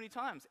me this so many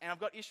times, and I've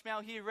got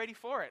Ishmael here ready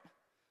for it."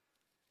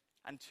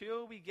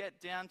 Until we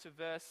get down to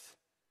verse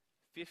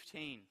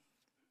 15.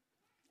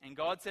 "And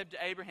God said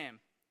to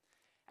Abraham,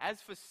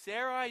 'As for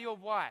Sarai your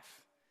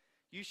wife,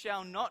 you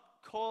shall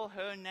not call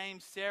her name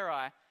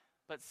Sarai,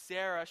 but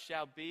Sarah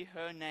shall be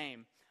her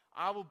name.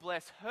 I will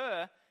bless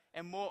her,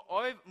 and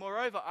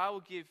moreover I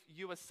will give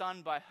you a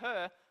son by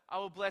her. I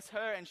will bless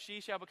her, and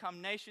she shall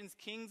become nations.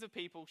 Kings of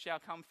people shall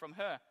come from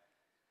her.'"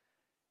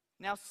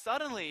 Now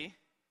suddenly,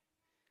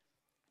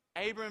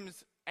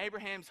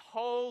 Abraham's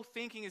whole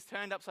thinking is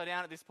turned upside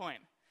down at this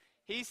point.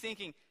 He's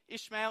thinking,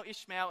 Ishmael,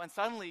 Ishmael, and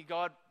suddenly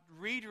God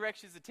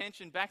redirects his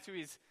attention back to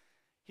his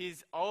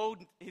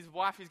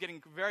wife, who's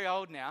getting very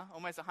old now,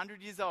 almost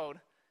 100 years old,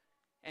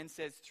 and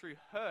says, "Through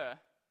her,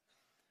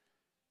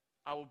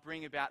 I will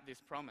bring about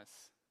this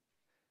promise."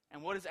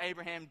 And what does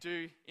Abraham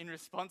do in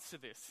response to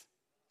this?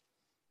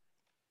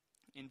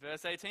 In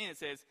verse 18 it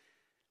says,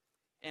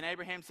 "And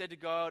Abraham said to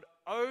God,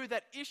 'Oh,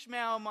 that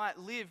Ishmael might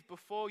live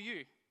before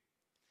you.'"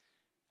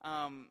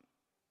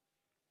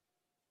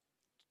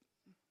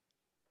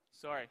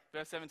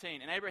 Verse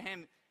 17. "And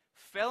Abraham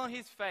fell on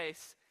his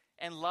face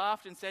and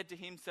laughed and said to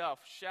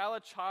himself, 'Shall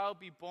a child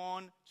be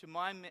born to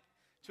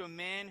a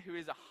man who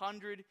is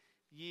 100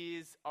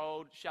 years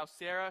old? Shall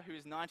Sarah, who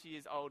is 90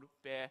 years old,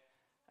 bear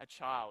a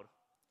child?'"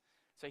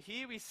 So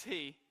here we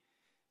see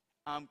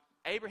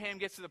Abraham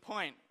gets to the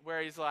point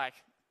where he's like,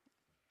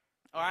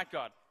 "All right,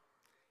 God,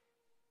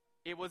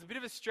 it was a bit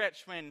of a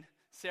stretch when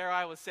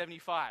Sarai was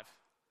 75.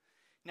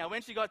 Now,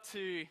 when she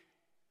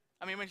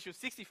was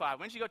 65,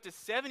 when she got to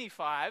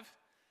 75,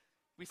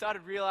 we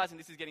started realizing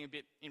this is getting a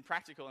bit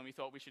impractical, and we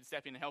thought we should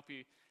step in and help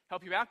you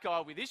out,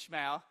 God, with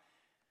Ishmael.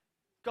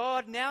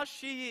 God, now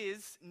she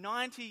is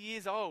 90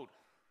 years old.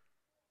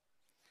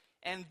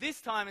 And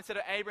this time, instead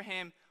of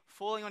Abraham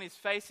falling on his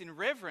face in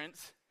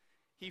reverence,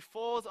 he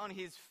falls on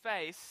his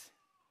face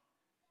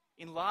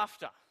in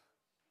laughter.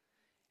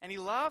 And he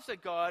laughs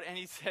at God and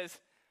he says,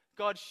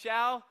 God,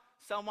 shall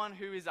someone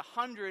who is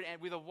 100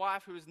 and with a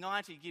wife who is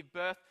 90 give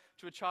birth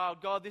to a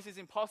child? God, this is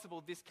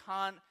impossible. This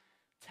can't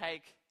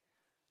take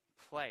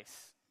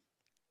place.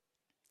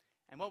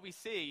 And what we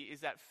see is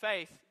that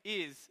faith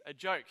is a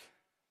joke.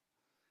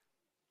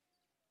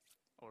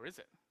 Or is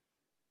it?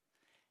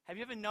 Have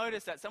you ever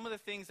noticed that some of the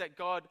things that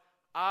God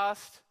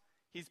asked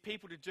his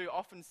people to do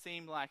often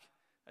seem like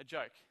a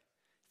joke?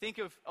 Think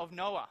of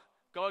Noah.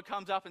 God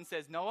comes up and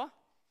says, Noah,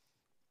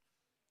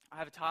 I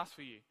have a task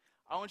for you.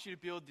 I want you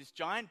to build this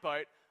giant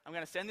boat. I'm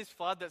going to send this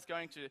flood that's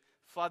going to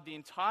flood the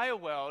entire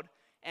world.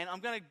 And I'm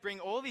going to bring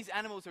all these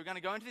animals who are going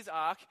to go into this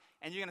ark.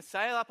 And you're going to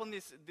sail up on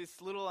this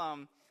little,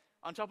 on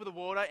top of the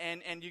water.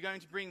 And you're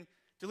going to bring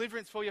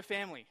deliverance for your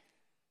family.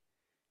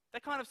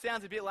 That kind of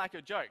sounds a bit like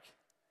a joke.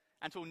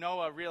 Until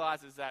Noah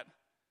realizes that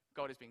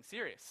God is being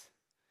serious.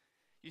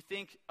 You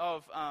think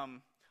of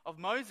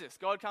Moses.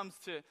 God comes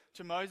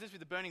to Moses with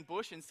the burning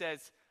bush and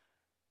says,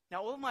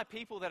 now all of my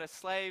people that are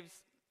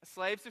slaves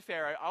to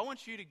Pharaoh, I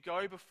want you to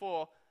go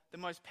before the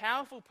most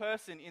powerful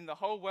person in the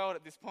whole world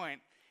at this point,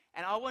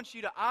 and I want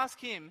you to ask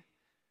him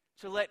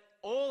to let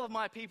all of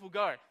my people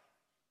go.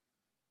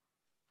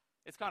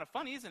 It's kind of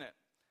funny, isn't it?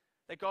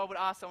 That God would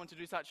ask someone to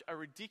do such a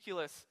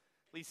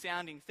ridiculously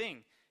sounding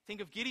thing.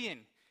 Think of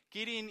Gideon.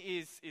 Gideon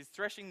is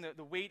threshing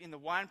the wheat in the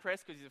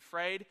winepress because he's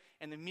afraid,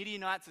 and the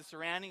Midianites are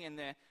surrounding, and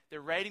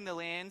they're raiding the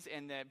lands,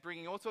 and they're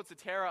bringing all sorts of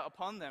terror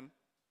upon them.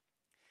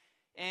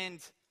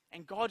 And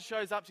God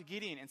shows up to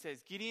Gideon and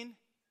says, Gideon,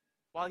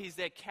 while he's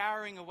there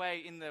cowering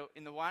away in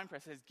the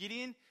winepress, says,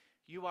 Gideon,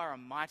 you are a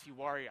mighty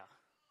warrior.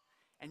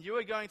 And you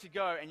are going to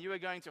go and you are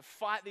going to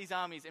fight these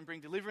armies and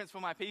bring deliverance for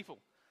my people.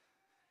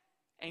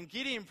 And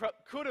Gideon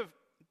would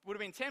have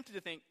been tempted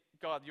to think,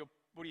 God,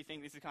 what do you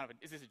think? Is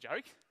this a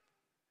joke?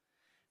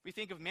 We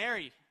think of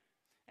Mary,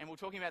 and we're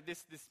talking about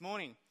this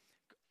morning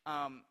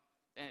at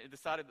the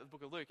start of the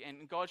book of Luke.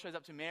 And God shows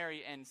up to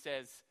Mary and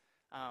says,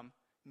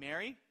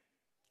 Mary,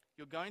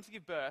 you're going to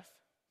give birth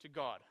to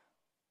God.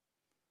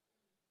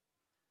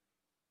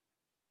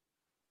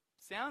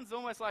 Sounds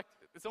almost like,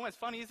 it's almost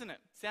funny, isn't it?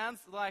 Sounds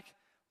like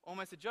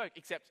almost a joke,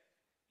 except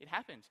it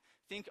happened.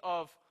 Think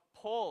of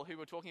Paul, who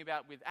we're talking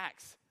about with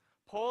Acts.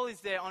 Paul is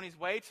there on his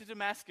way to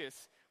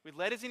Damascus with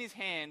letters in his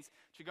hands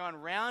to go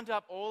and round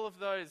up all of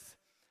the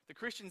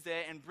Christians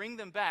there and bring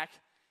them back.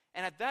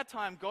 And at that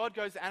time, God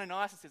goes to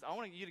Ananias and says, I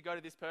want you to go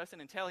to this person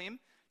and tell him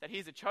that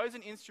he's a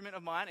chosen instrument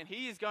of mine and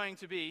he is going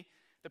to be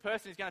the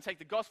person who's going to take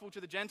the gospel to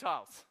the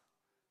Gentiles.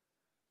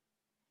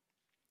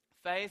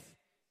 Faith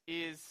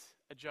is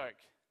a joke.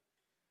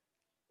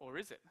 Or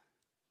is it?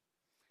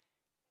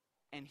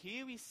 And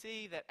here we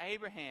see that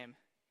Abraham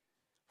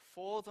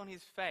falls on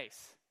his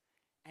face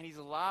and he's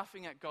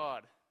laughing at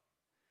God.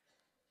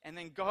 And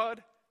then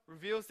God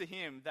reveals to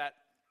him that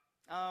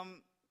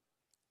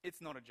it's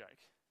not a joke.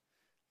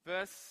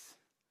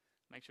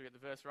 Make sure I get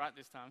the verse right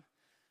this time.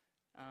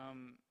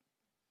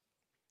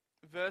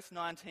 Verse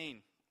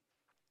 19.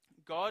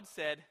 God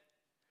said,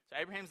 so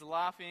Abraham's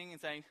laughing and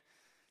saying,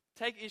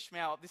 take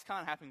Ishmael, this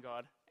can't happen,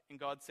 God. And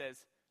God says,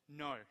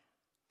 no.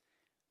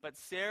 But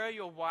Sarah,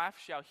 your wife,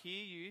 shall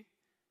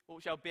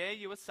bear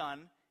you a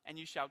son, and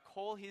you shall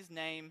call his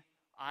name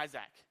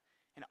Isaac.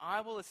 And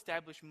I will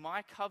establish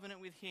my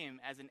covenant with him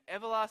as an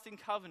everlasting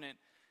covenant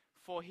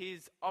for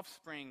his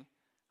offspring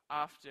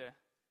after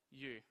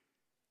you.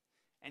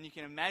 And you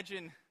can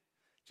imagine,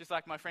 just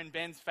like my friend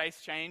Ben's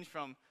face change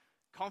from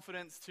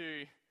confidence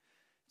to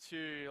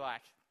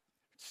like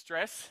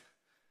stress.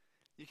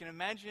 You can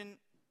imagine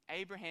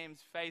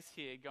Abraham's face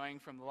here going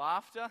from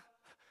laughter,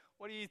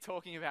 what are you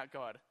talking about,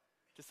 God,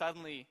 to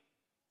suddenly,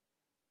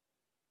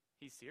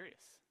 he's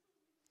serious.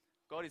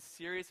 God is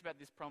serious about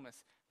this promise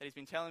that he's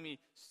been telling me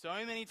so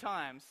many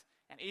times,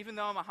 and even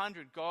though I'm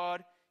 100,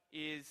 God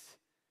is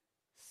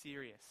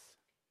serious.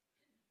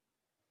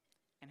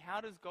 And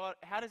how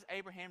does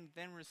Abraham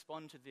then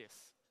respond to this?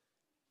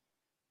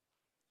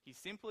 He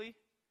simply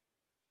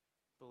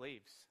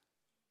believes.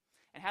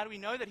 And how do we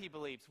know that he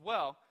believes?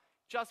 Well,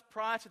 just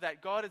prior to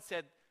that, God had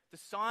said, the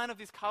sign of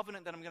this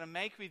covenant that I'm going to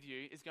make with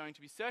you is going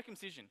to be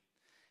circumcision.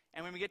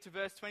 And when we get to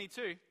verse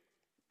 22,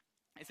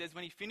 it says,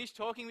 when he finished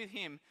talking with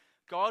him,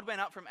 God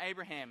went up from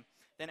Abraham.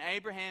 Then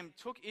Abraham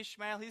took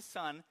Ishmael his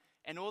son,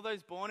 and all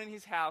those born in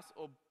his house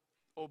or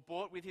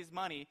bought with his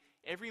money,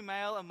 every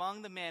male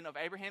among the men of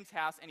Abraham's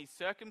house, and he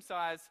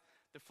circumcised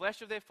the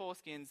flesh of their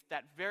foreskins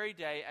that very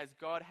day as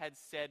God had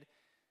said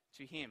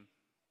to him.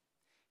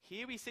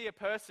 Here we see a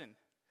person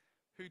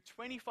who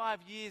 25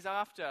 years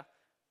after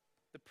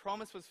the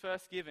promise was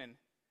first given,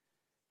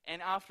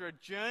 and after a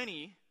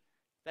journey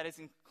that has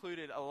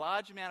included a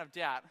large amount of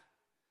doubt,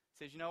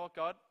 says, you know what,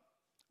 God,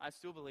 I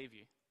still believe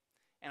you.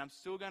 And I'm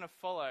still going to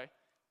follow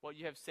what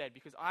you have said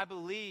because I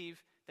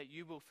believe that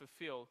you will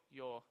fulfill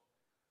your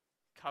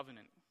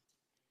covenant.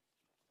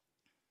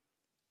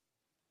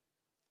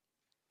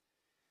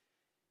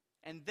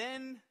 And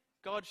then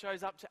God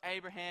shows up to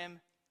Abraham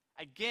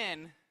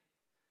again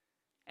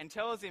and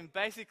tells him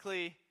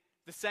basically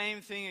the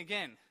same thing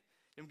again.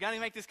 I'm going to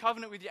make this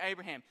covenant with you,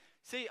 Abraham.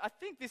 See, I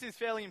think this is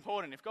fairly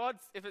important.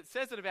 If it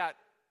says it about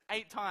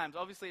 8 times,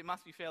 obviously it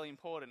must be fairly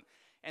important.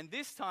 And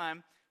this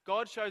time,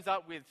 God shows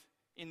up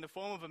in the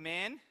form of a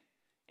man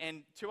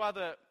and 2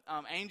 other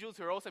angels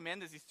who are also men.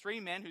 There's these 3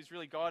 men who's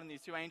really God and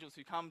these 2 angels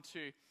who come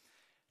to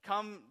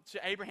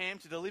Abraham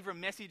to deliver a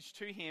message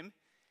to him.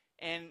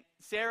 And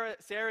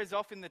Sarah's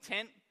off in the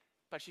tent,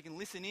 but she can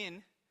listen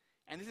in.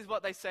 And this is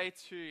what they say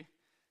to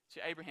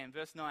Abraham,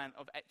 verse 9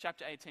 of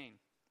chapter 18.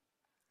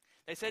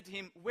 They said to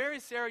him, "Where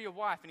is Sarah your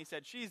wife?" And he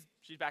said, she's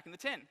back in the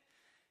tent.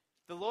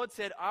 The Lord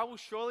said, "I will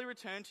surely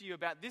return to you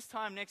about this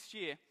time next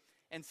year,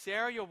 and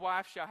Sarah your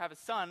wife shall have a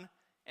son."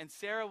 And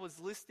Sarah was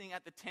listening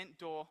at the tent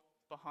door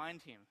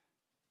behind him.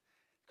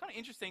 It's kind of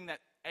interesting that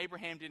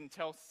Abraham didn't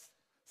tell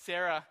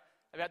Sarah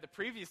about the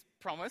previous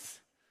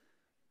promise,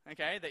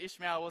 okay, that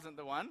Ishmael wasn't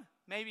the one.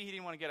 Maybe he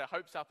didn't want to get her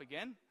hopes up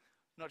again.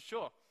 Not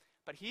sure.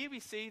 But here we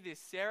see this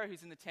Sarah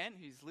who's in the tent,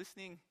 who's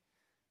listening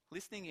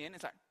in.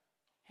 It's like,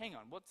 hang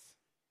on,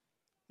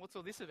 what's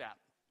all this about?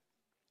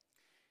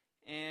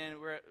 And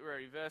we're at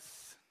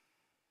verse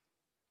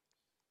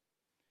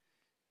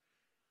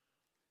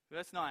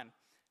 9.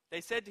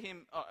 They said to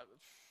him,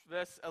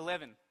 verse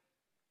 11.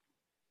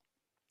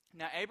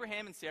 Now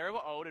Abraham and Sarah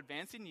were old,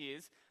 advanced in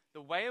years.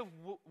 The way of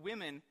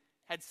women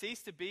had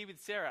ceased to be with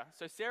Sarah.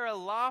 So Sarah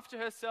laughed to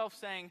herself,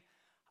 saying,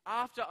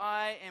 "After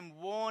I am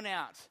worn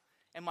out,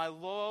 and my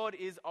Lord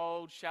is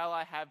old, shall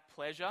I have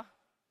pleasure?"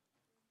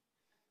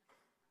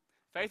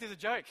 Faith is a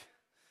joke.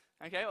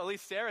 Okay, well, at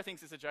least Sarah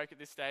thinks it's a joke at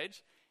this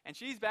stage. And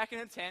she's back in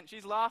her tent.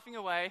 She's laughing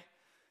away.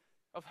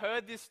 I've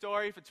heard this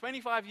story for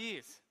 25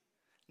 years.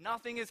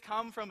 Nothing has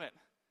come from it.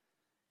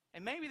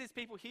 And maybe there's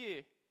people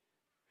here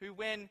who,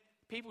 when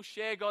people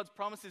share God's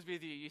promises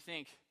with you, you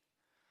think,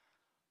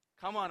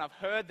 come on, I've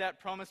heard that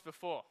promise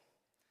before.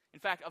 In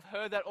fact, I've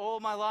heard that all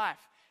my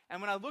life.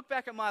 And when I look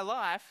back at my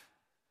life,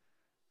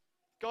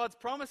 God's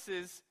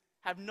promises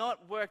have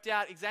not worked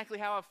out exactly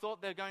how I've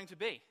thought they're going to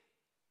be.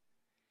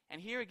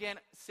 And here again,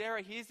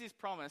 Sarah hears this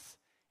promise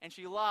and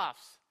she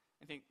laughs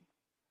and thinks,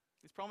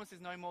 this promise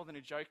is no more than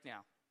a joke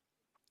now.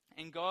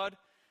 And God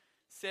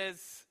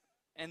says,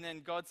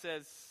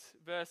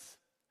 verse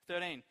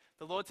 13,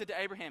 the Lord said to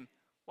Abraham,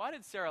 "Why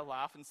did Sarah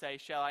laugh and say,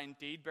 'Shall I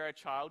indeed bear a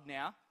child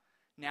now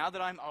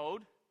that I'm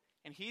old?'"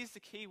 And here's the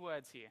key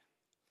words here.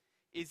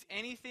 "Is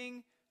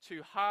anything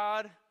too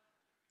hard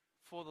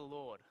for the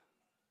Lord?"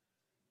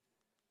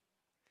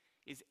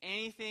 Is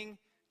anything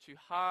too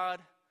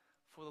hard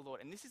for the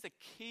Lord? And this is a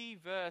key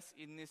verse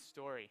in this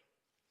story.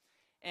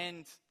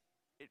 And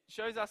it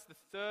shows us the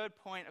third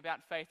point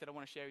about faith that I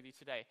want to share with you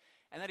today.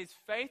 And that is,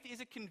 faith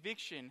is a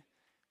conviction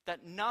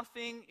that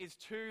nothing is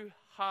too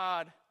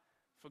hard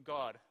for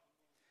God.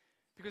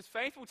 Because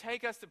faith will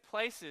take us to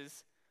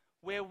places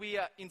where we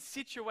are in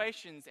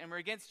situations and we're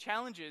against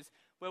challenges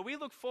where we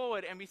look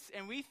forward and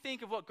we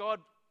think of what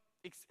God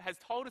has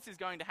told us is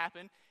going to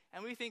happen,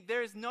 and we think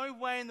there is no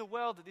way in the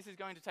world that this is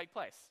going to take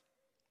place.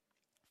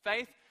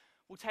 Faith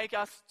will take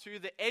us to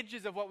the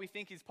edges of what we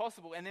think is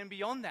possible and then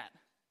beyond that.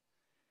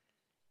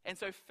 And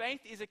so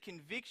faith is a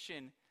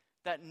conviction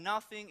that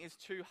nothing is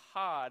too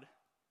hard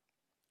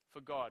for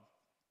God.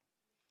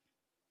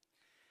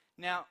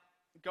 Now,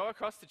 go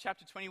across to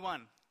chapter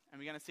 21, and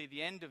we're going to see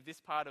the end of this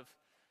part of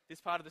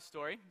the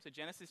story. So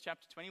Genesis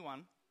chapter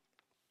 21.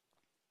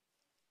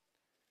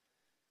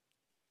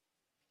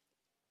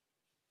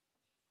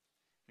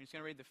 I'm just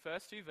going to read the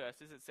first 2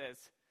 verses. It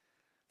says,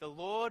 "The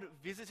Lord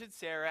visited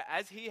Sarah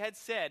as he had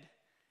said,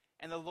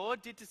 and the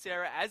Lord did to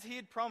Sarah as he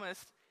had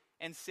promised,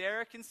 and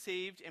Sarah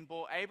conceived and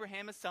bore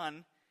Abraham a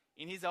son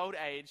in his old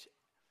age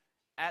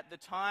at the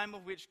time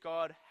of which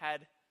God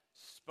had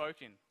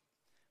spoken."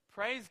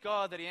 Praise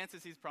God that he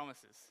answers his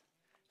promises.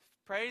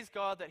 Praise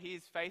God that he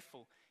is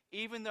faithful,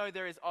 even though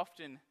there is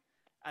often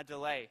a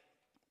delay.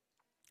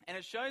 And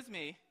it shows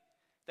me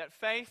that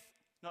faith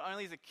not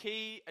only is a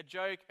key, a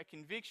joke, a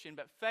conviction,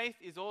 but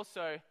faith is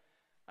also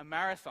a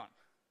marathon.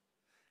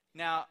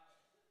 Now,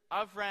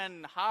 I've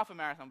ran half a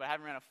marathon, but I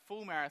haven't ran a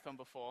full marathon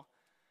before.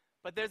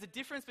 But there's a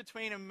difference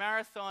between a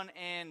marathon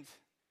and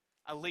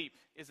a leap,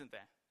 isn't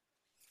there?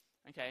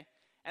 Okay?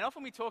 And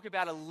often we talk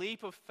about a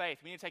leap of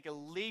faith. We need to take a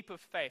leap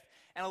of faith.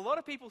 And a lot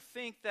of people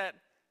think that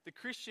the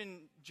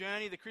Christian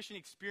journey, the Christian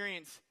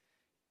experience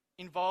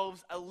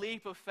involves a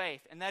leap of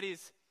faith. And that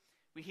is,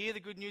 we hear the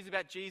good news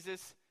about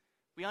Jesus,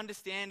 we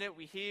understand it,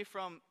 we hear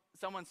from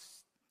someone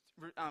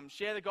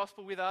share the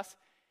gospel with us,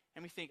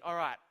 and we think, all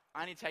right,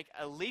 I need to take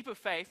a leap of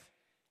faith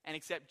and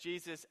accept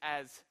Jesus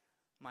as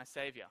my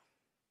Savior.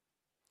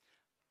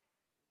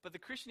 But the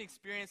Christian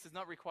experience does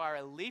not require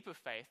a leap of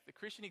faith. The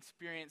Christian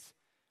experience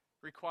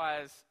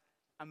requires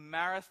a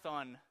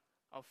marathon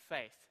of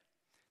faith.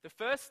 The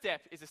first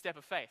step is a step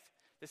of faith.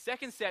 The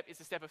second step is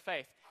a step of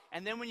faith.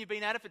 And then when you've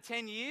been at it for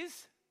 10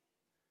 years,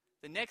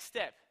 the next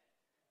step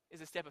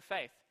is a step of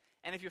faith.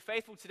 And if you're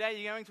faithful today,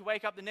 you're going to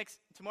wake up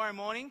tomorrow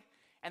morning,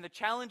 and the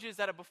challenges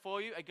that are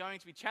before you are going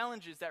to be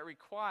challenges that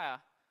require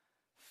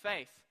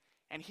faith.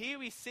 And here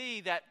we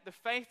see that the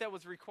faith that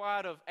was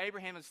required of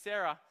Abraham and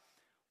Sarah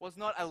was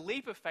not a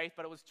leap of faith,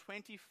 but it was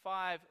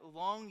 25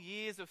 long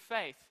years of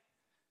faith.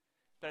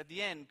 But at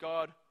the end,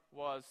 God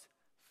was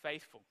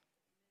faithful.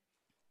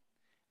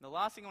 And the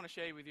last thing I want to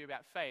share with you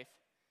about faith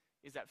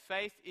is that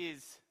faith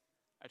is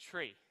a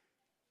tree.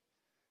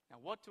 Now,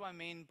 what do I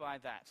mean by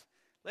that?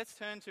 Let's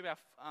turn to our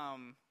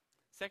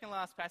second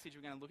last passage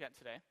we're going to look at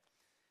today.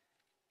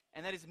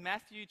 And that is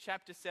Matthew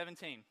chapter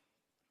 17.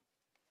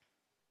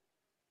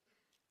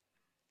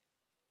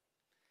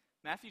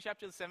 Matthew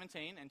chapter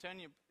 17, and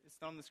it's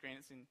not on the screen,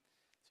 so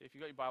if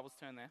you've got your Bibles,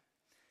 turn there.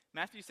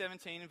 Matthew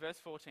 17 verse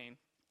 14.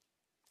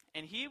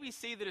 And here we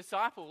see the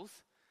disciples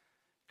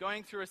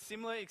going through a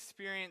similar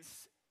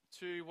experience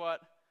to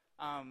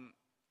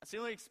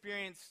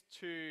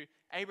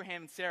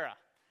Abraham and Sarah.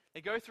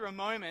 They go through a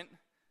moment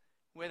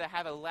where they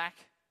have a lack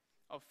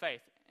of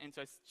faith. And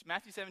so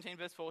Matthew 17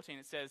 verse 14,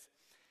 it says,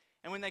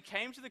 "And when they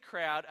came to the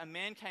crowd, a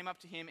man came up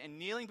to him and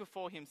kneeling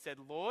before him said,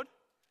 'Lord,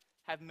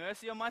 have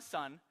mercy on my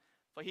son,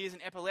 for he is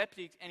an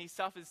epileptic and he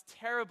suffers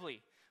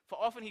terribly.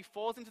 For often he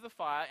falls into the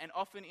fire and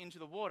often into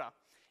the water.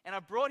 And I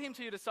brought him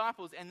to your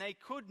disciples and they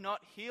could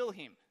not heal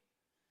him.'"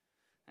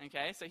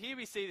 Okay, so here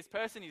we see this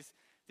person,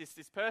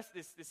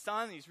 this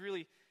son,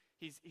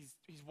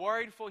 he's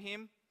worried for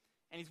him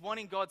and he's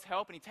wanting God's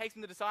help, and he takes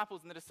him to the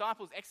disciples, and the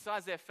disciples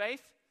exercise their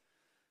faith,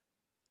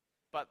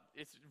 but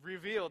it's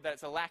revealed that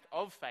it's a lack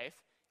of faith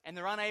and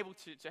they're unable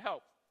to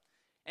help.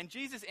 And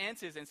Jesus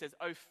answers and says,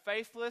 "O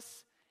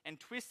faithless and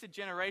twisted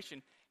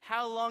generation,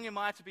 how long am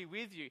I to be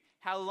with you?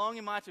 How long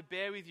am I to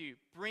bear with you?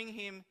 Bring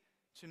him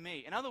to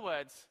me." In other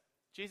words,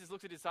 Jesus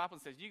looks at his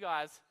disciples and says, "You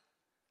guys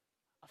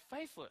are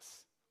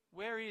faithless.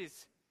 Where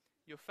is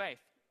your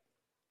faith?"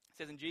 It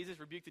says, "And Jesus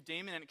rebuked the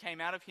demon, and it came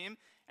out of him,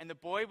 and the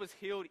boy was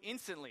healed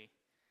instantly.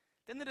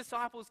 Then the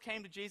disciples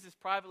came to Jesus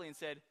privately and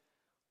said,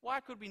 'Why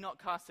could we not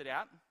cast it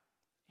out?'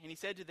 And he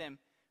said to them,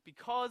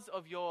 'Because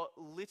of your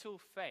little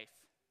faith.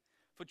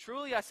 For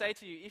truly I say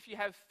to you, if you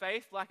have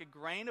faith like a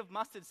grain of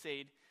mustard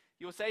seed,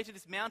 you will say to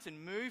this mountain,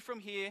 'Move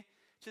from here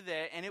to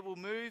there,' and it will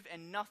move,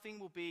 and nothing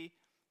will be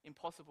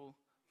impossible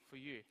for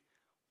you."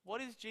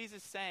 What is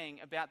Jesus saying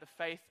about the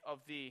faith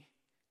of the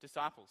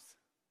disciples?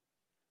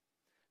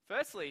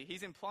 Firstly,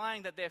 he's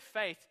implying that their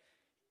faith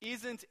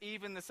isn't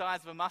even the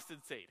size of a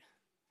mustard seed.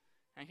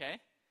 Okay?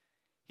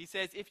 He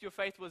says if your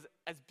faith was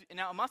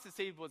now a mustard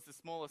seed was the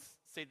smallest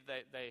seed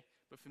that they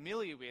were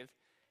familiar with.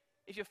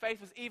 If your faith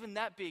was even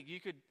that big, you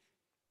could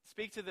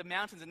speak to the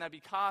mountains and they'd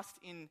be cast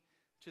into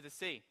the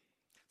sea.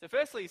 So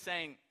firstly,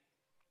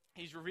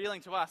 he's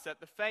revealing to us that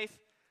the faith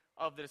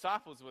of the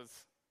disciples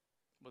was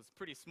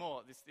pretty small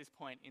at this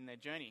point in their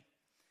journey.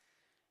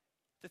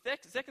 The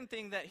second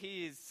thing that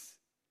he is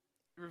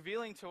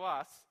revealing to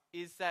us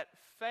is that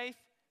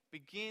faith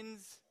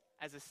begins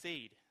as a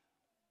seed.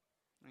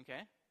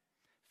 Okay?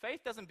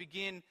 Faith doesn't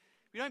begin,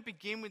 we don't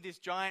begin with this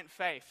giant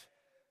faith.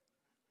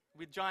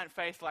 With giant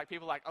faith like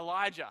people like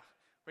Elijah,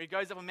 where he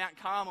goes up on Mount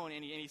Carmel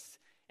and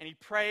he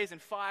prays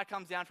and fire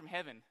comes down from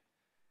heaven.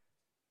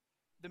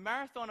 The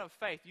marathon of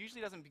faith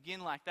usually doesn't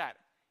begin like that.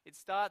 It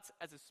starts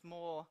as a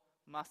small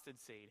mustard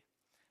seed.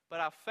 But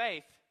our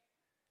faith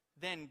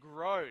then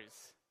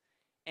grows.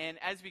 And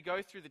as we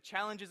go through the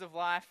challenges of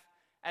life,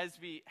 as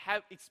we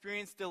have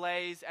experienced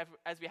delays,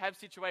 as we have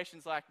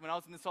situations like when I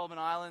was in the Solomon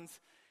Islands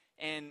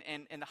and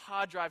the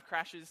hard drive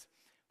crashes,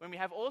 when we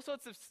have all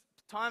sorts of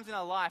times in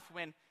our life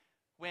when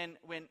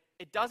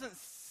it doesn't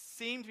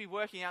seem to be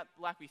working out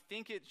like we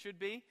think it should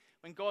be,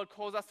 when God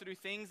calls us to do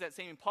things that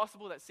seem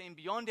impossible, that seem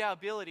beyond our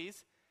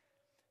abilities,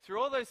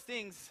 through all those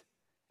things,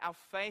 our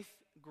faith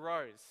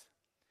grows.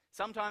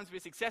 Sometimes we're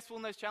successful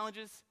in those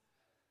challenges.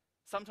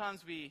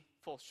 Sometimes we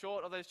fall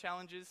short of those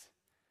challenges.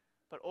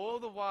 But all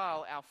the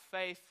while, our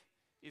faith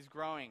is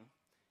growing.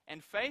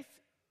 And faith,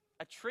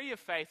 a tree of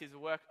faith, is a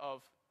work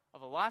of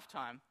a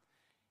lifetime.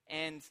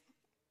 And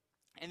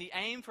the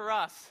aim for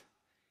us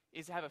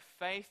is to have a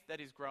faith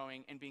that is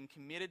growing and being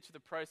committed to the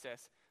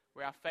process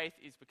where our faith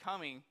is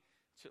becoming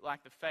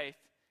like the faith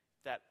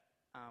that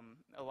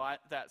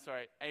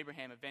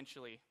Abraham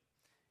eventually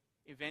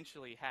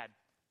had.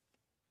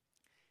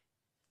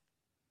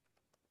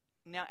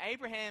 Now,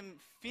 Abraham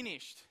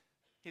finished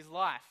his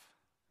life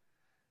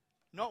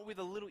not with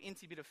a little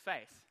inty bit of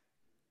faith,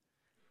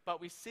 but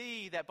we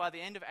see that by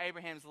the end of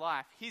Abraham's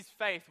life, his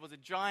faith was a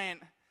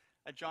giant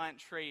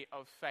tree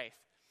of faith.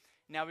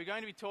 Now, we're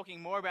going to be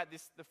talking more about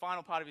this, the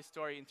final part of his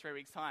story, in 3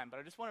 weeks' time, but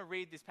I just want to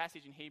read this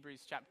passage in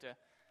Hebrews chapter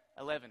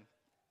 11.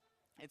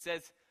 It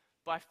says,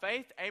 "By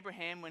faith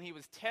Abraham, when he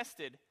was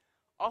tested,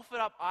 offered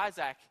up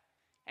Isaac,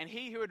 and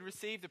he who had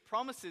received the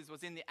promises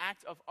was in the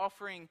act of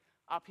offering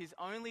up his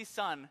only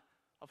son,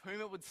 of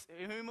whom it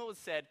was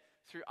said,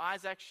 'Through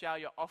Isaac shall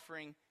your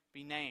offering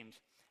be named.'"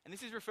 And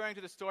this is referring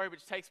to the story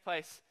which takes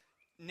place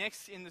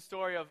next in the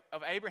story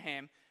of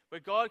Abraham, where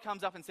God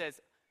comes up and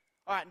says,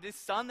 "All right, this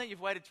son that you've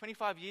waited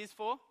 25 years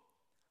for,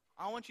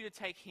 I want you to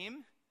take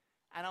him,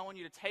 and I want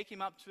you to take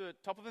him up to the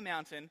top of a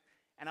mountain,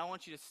 and I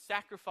want you to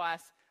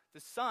sacrifice the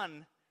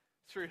son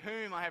through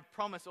whom I have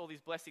promised all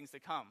these blessings to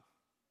come."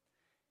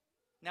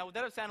 Now, would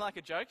that have sounded like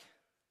a joke?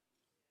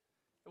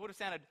 It would have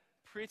sounded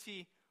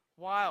pretty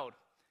wild.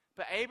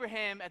 But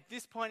Abraham, at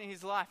this point in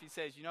his life, he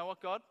says, you know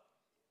what, God?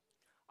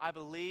 I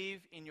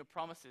believe in your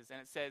promises.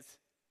 And it says,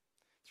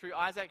 through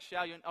Isaac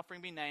shall your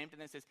offering be named. And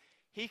then it says,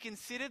 he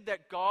considered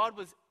that God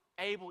was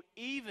able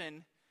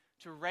even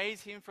to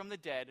raise him from the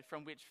dead,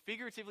 from which,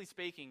 figuratively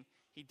speaking,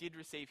 he did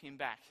receive him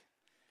back.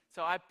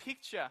 So I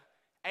picture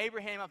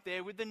Abraham up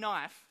there with the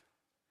knife,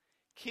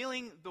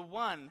 killing the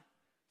one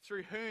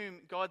through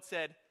whom God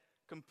said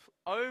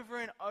over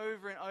and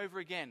over and over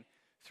again,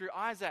 through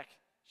Isaac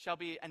shall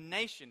be a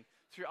nation,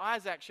 through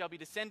Isaac shall be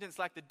descendants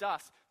like the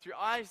dust, through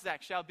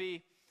Isaac shall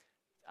be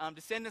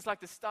descendants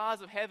like the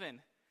stars of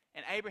heaven.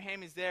 And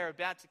Abraham is there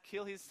about to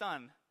kill his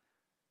son,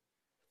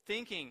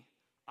 thinking,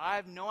 I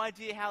have no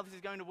idea how this is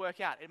going to work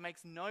out. It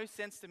makes no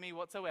sense to me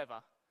whatsoever.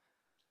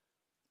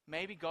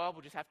 Maybe God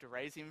will just have to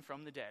raise him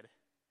from the dead.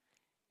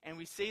 And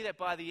we see that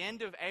by the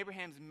end of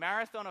Abraham's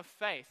marathon of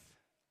faith,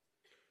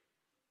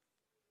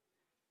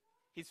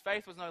 his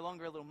faith was no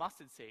longer a little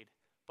mustard seed,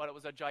 but it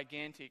was a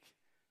gigantic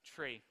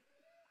tree.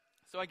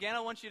 So again, I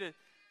want you to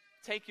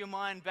take your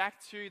mind back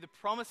to the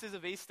promises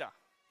of Easter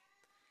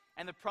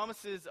and the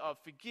promises of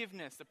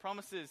forgiveness, the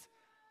promises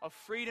of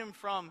freedom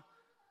from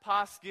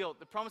past guilt,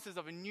 the promises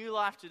of a new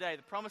life today,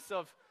 the promise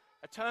of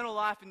eternal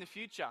life in the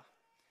future.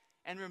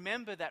 And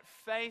remember that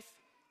faith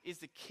is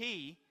the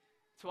key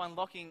to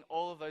unlocking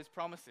all of those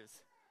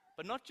promises.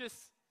 But not just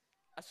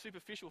a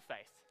superficial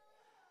faith,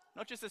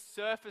 not just a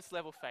surface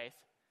level faith,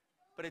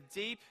 but a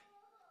deep,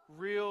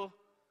 real,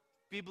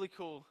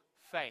 biblical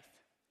faith.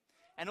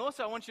 And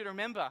also I want you to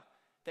remember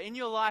that in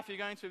your life you're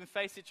going to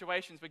face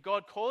situations where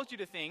God calls you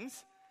to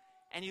things,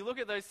 and you look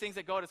at those things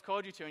that God has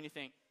called you to and you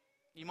think,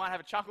 you might have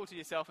a chuckle to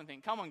yourself and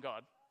think, come on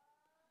God,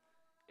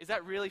 is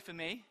that really for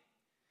me?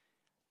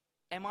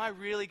 Am I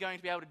really going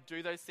to be able to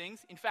do those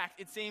things? In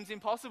fact, it seems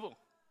impossible.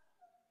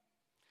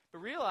 But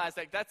realize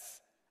that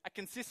that's a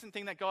consistent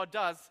thing that God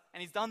does,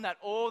 and he's done that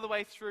all the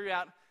way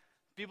throughout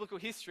biblical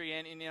history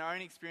and in our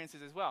own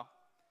experiences as well.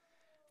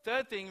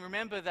 Third thing,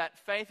 remember that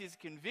faith is a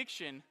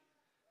conviction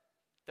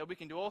that we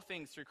can do all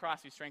things through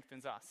Christ who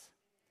strengthens us.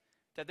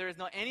 That there is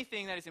not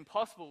anything that is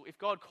impossible. If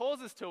God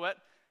calls us to it,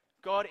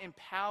 God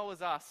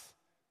empowers us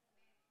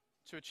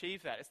to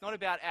achieve that. It's not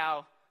about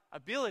our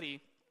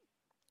ability,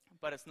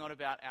 but it's not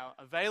about our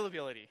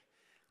availability.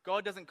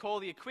 God doesn't call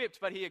the equipped,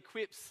 but he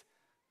equips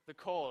the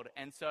called.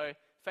 And so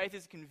faith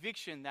is a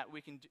conviction that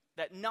we can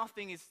that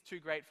nothing is too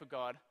great for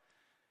God.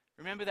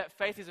 Remember that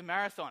faith is a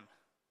marathon.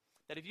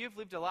 That if you've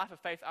lived a life of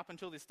faith up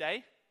until this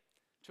day,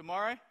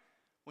 tomorrow,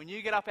 when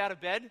you get up out of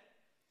bed,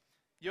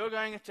 you're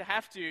going to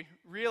have to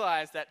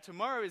realize that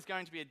tomorrow is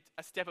going to be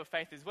a step of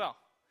faith as well.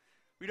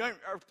 We don't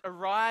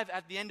arrive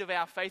at the end of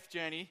our faith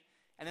journey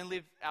and then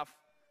live our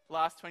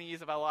last 20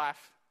 years of our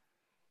life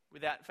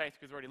without faith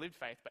because we've already lived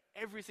faith. But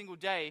every single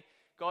day,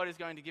 God is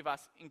going to give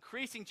us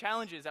increasing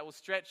challenges that will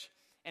stretch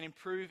and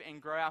improve and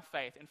grow our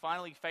faith. And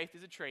finally, faith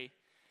is a tree.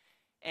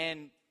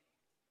 And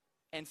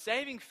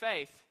saving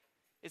faith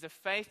is a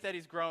faith that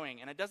is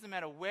growing. And it doesn't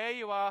matter where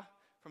you are,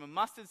 from a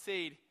mustard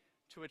seed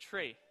to a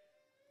tree.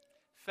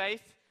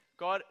 Faith,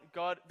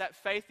 that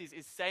faith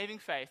is saving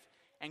faith.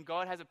 And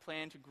God has a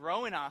plan to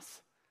grow in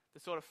us the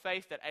sort of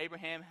faith that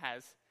Abraham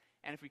has.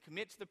 And if we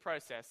commit to the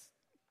process,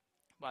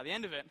 by the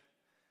end of it,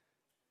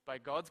 by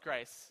God's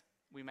grace,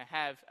 we may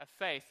have a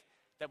faith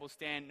that will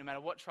stand no matter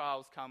what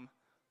trials come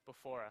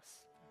before us.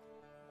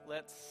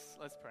 Let's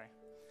pray.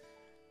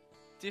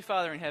 Dear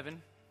Father in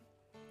heaven,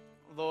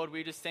 Lord,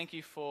 we just thank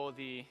you for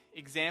the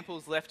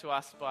examples left to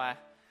us by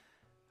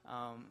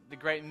the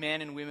great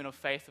men and women of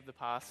faith of the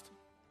past.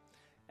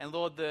 And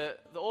Lord, the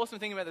awesome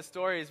thing about the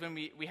story is when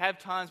we have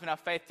times when our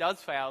faith does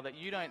fail, that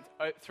you don't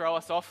throw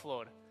us off,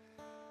 Lord.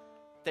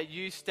 That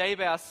you stay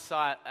by our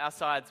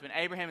sides. When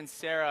Abraham and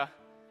Sarah,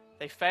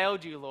 they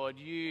failed you, Lord,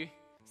 you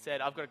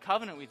said, I've got a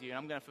covenant with you and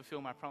I'm going to fulfill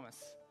my promise.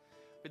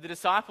 With the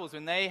disciples,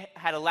 when they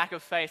had a lack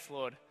of faith,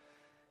 Lord,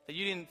 that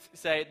you didn't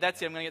say,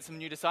 that's it, I'm going to get some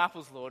new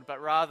disciples, Lord,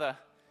 but rather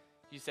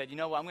you said, you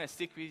know what, I'm going to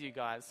stick with you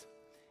guys.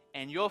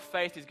 And your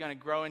faith is going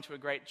to grow into a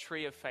great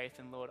tree of faith.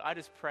 And Lord, I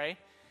just pray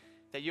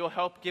that you'll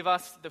help give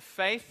us the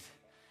faith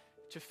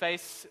to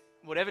face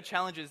whatever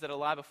challenges that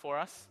lie before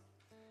us.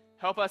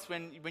 Help us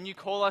when you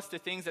call us to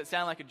things that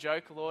sound like a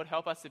joke, Lord,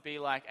 help us to be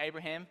like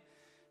Abraham,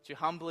 to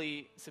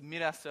humbly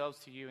submit ourselves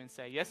to you and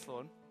say, yes,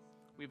 Lord,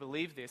 we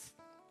believe this.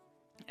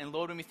 And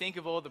Lord, when we think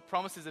of all the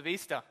promises of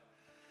Easter,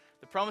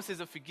 the promises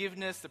of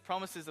forgiveness, the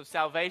promises of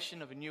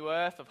salvation, of a new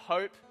earth, of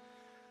hope,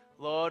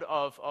 Lord,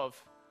 of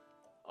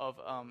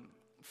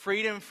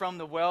freedom from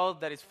the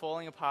world that is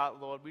falling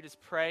apart, Lord, we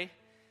just pray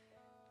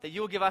that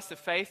you'll give us the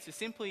faith to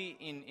simply,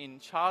 in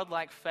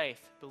childlike faith,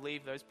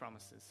 believe those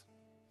promises.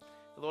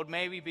 Lord,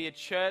 may we be a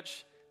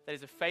church that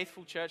is a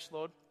faithful church,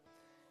 Lord.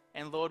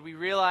 And Lord, we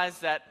realize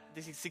that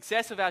the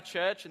success of our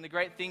church and the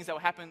great things that will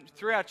happen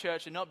through our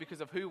church are not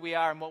because of who we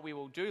are and what we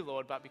will do,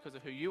 Lord, but because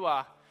of who you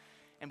are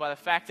and by the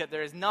fact that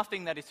there is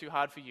nothing that is too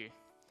hard for you.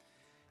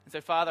 And so,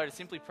 Father, I just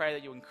simply pray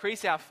that you'll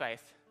increase our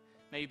faith.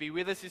 May you be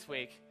with us this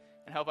week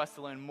and help us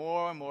to learn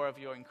more and more of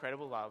your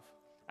incredible love.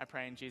 I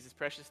pray in Jesus'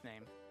 precious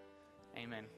name. Amen.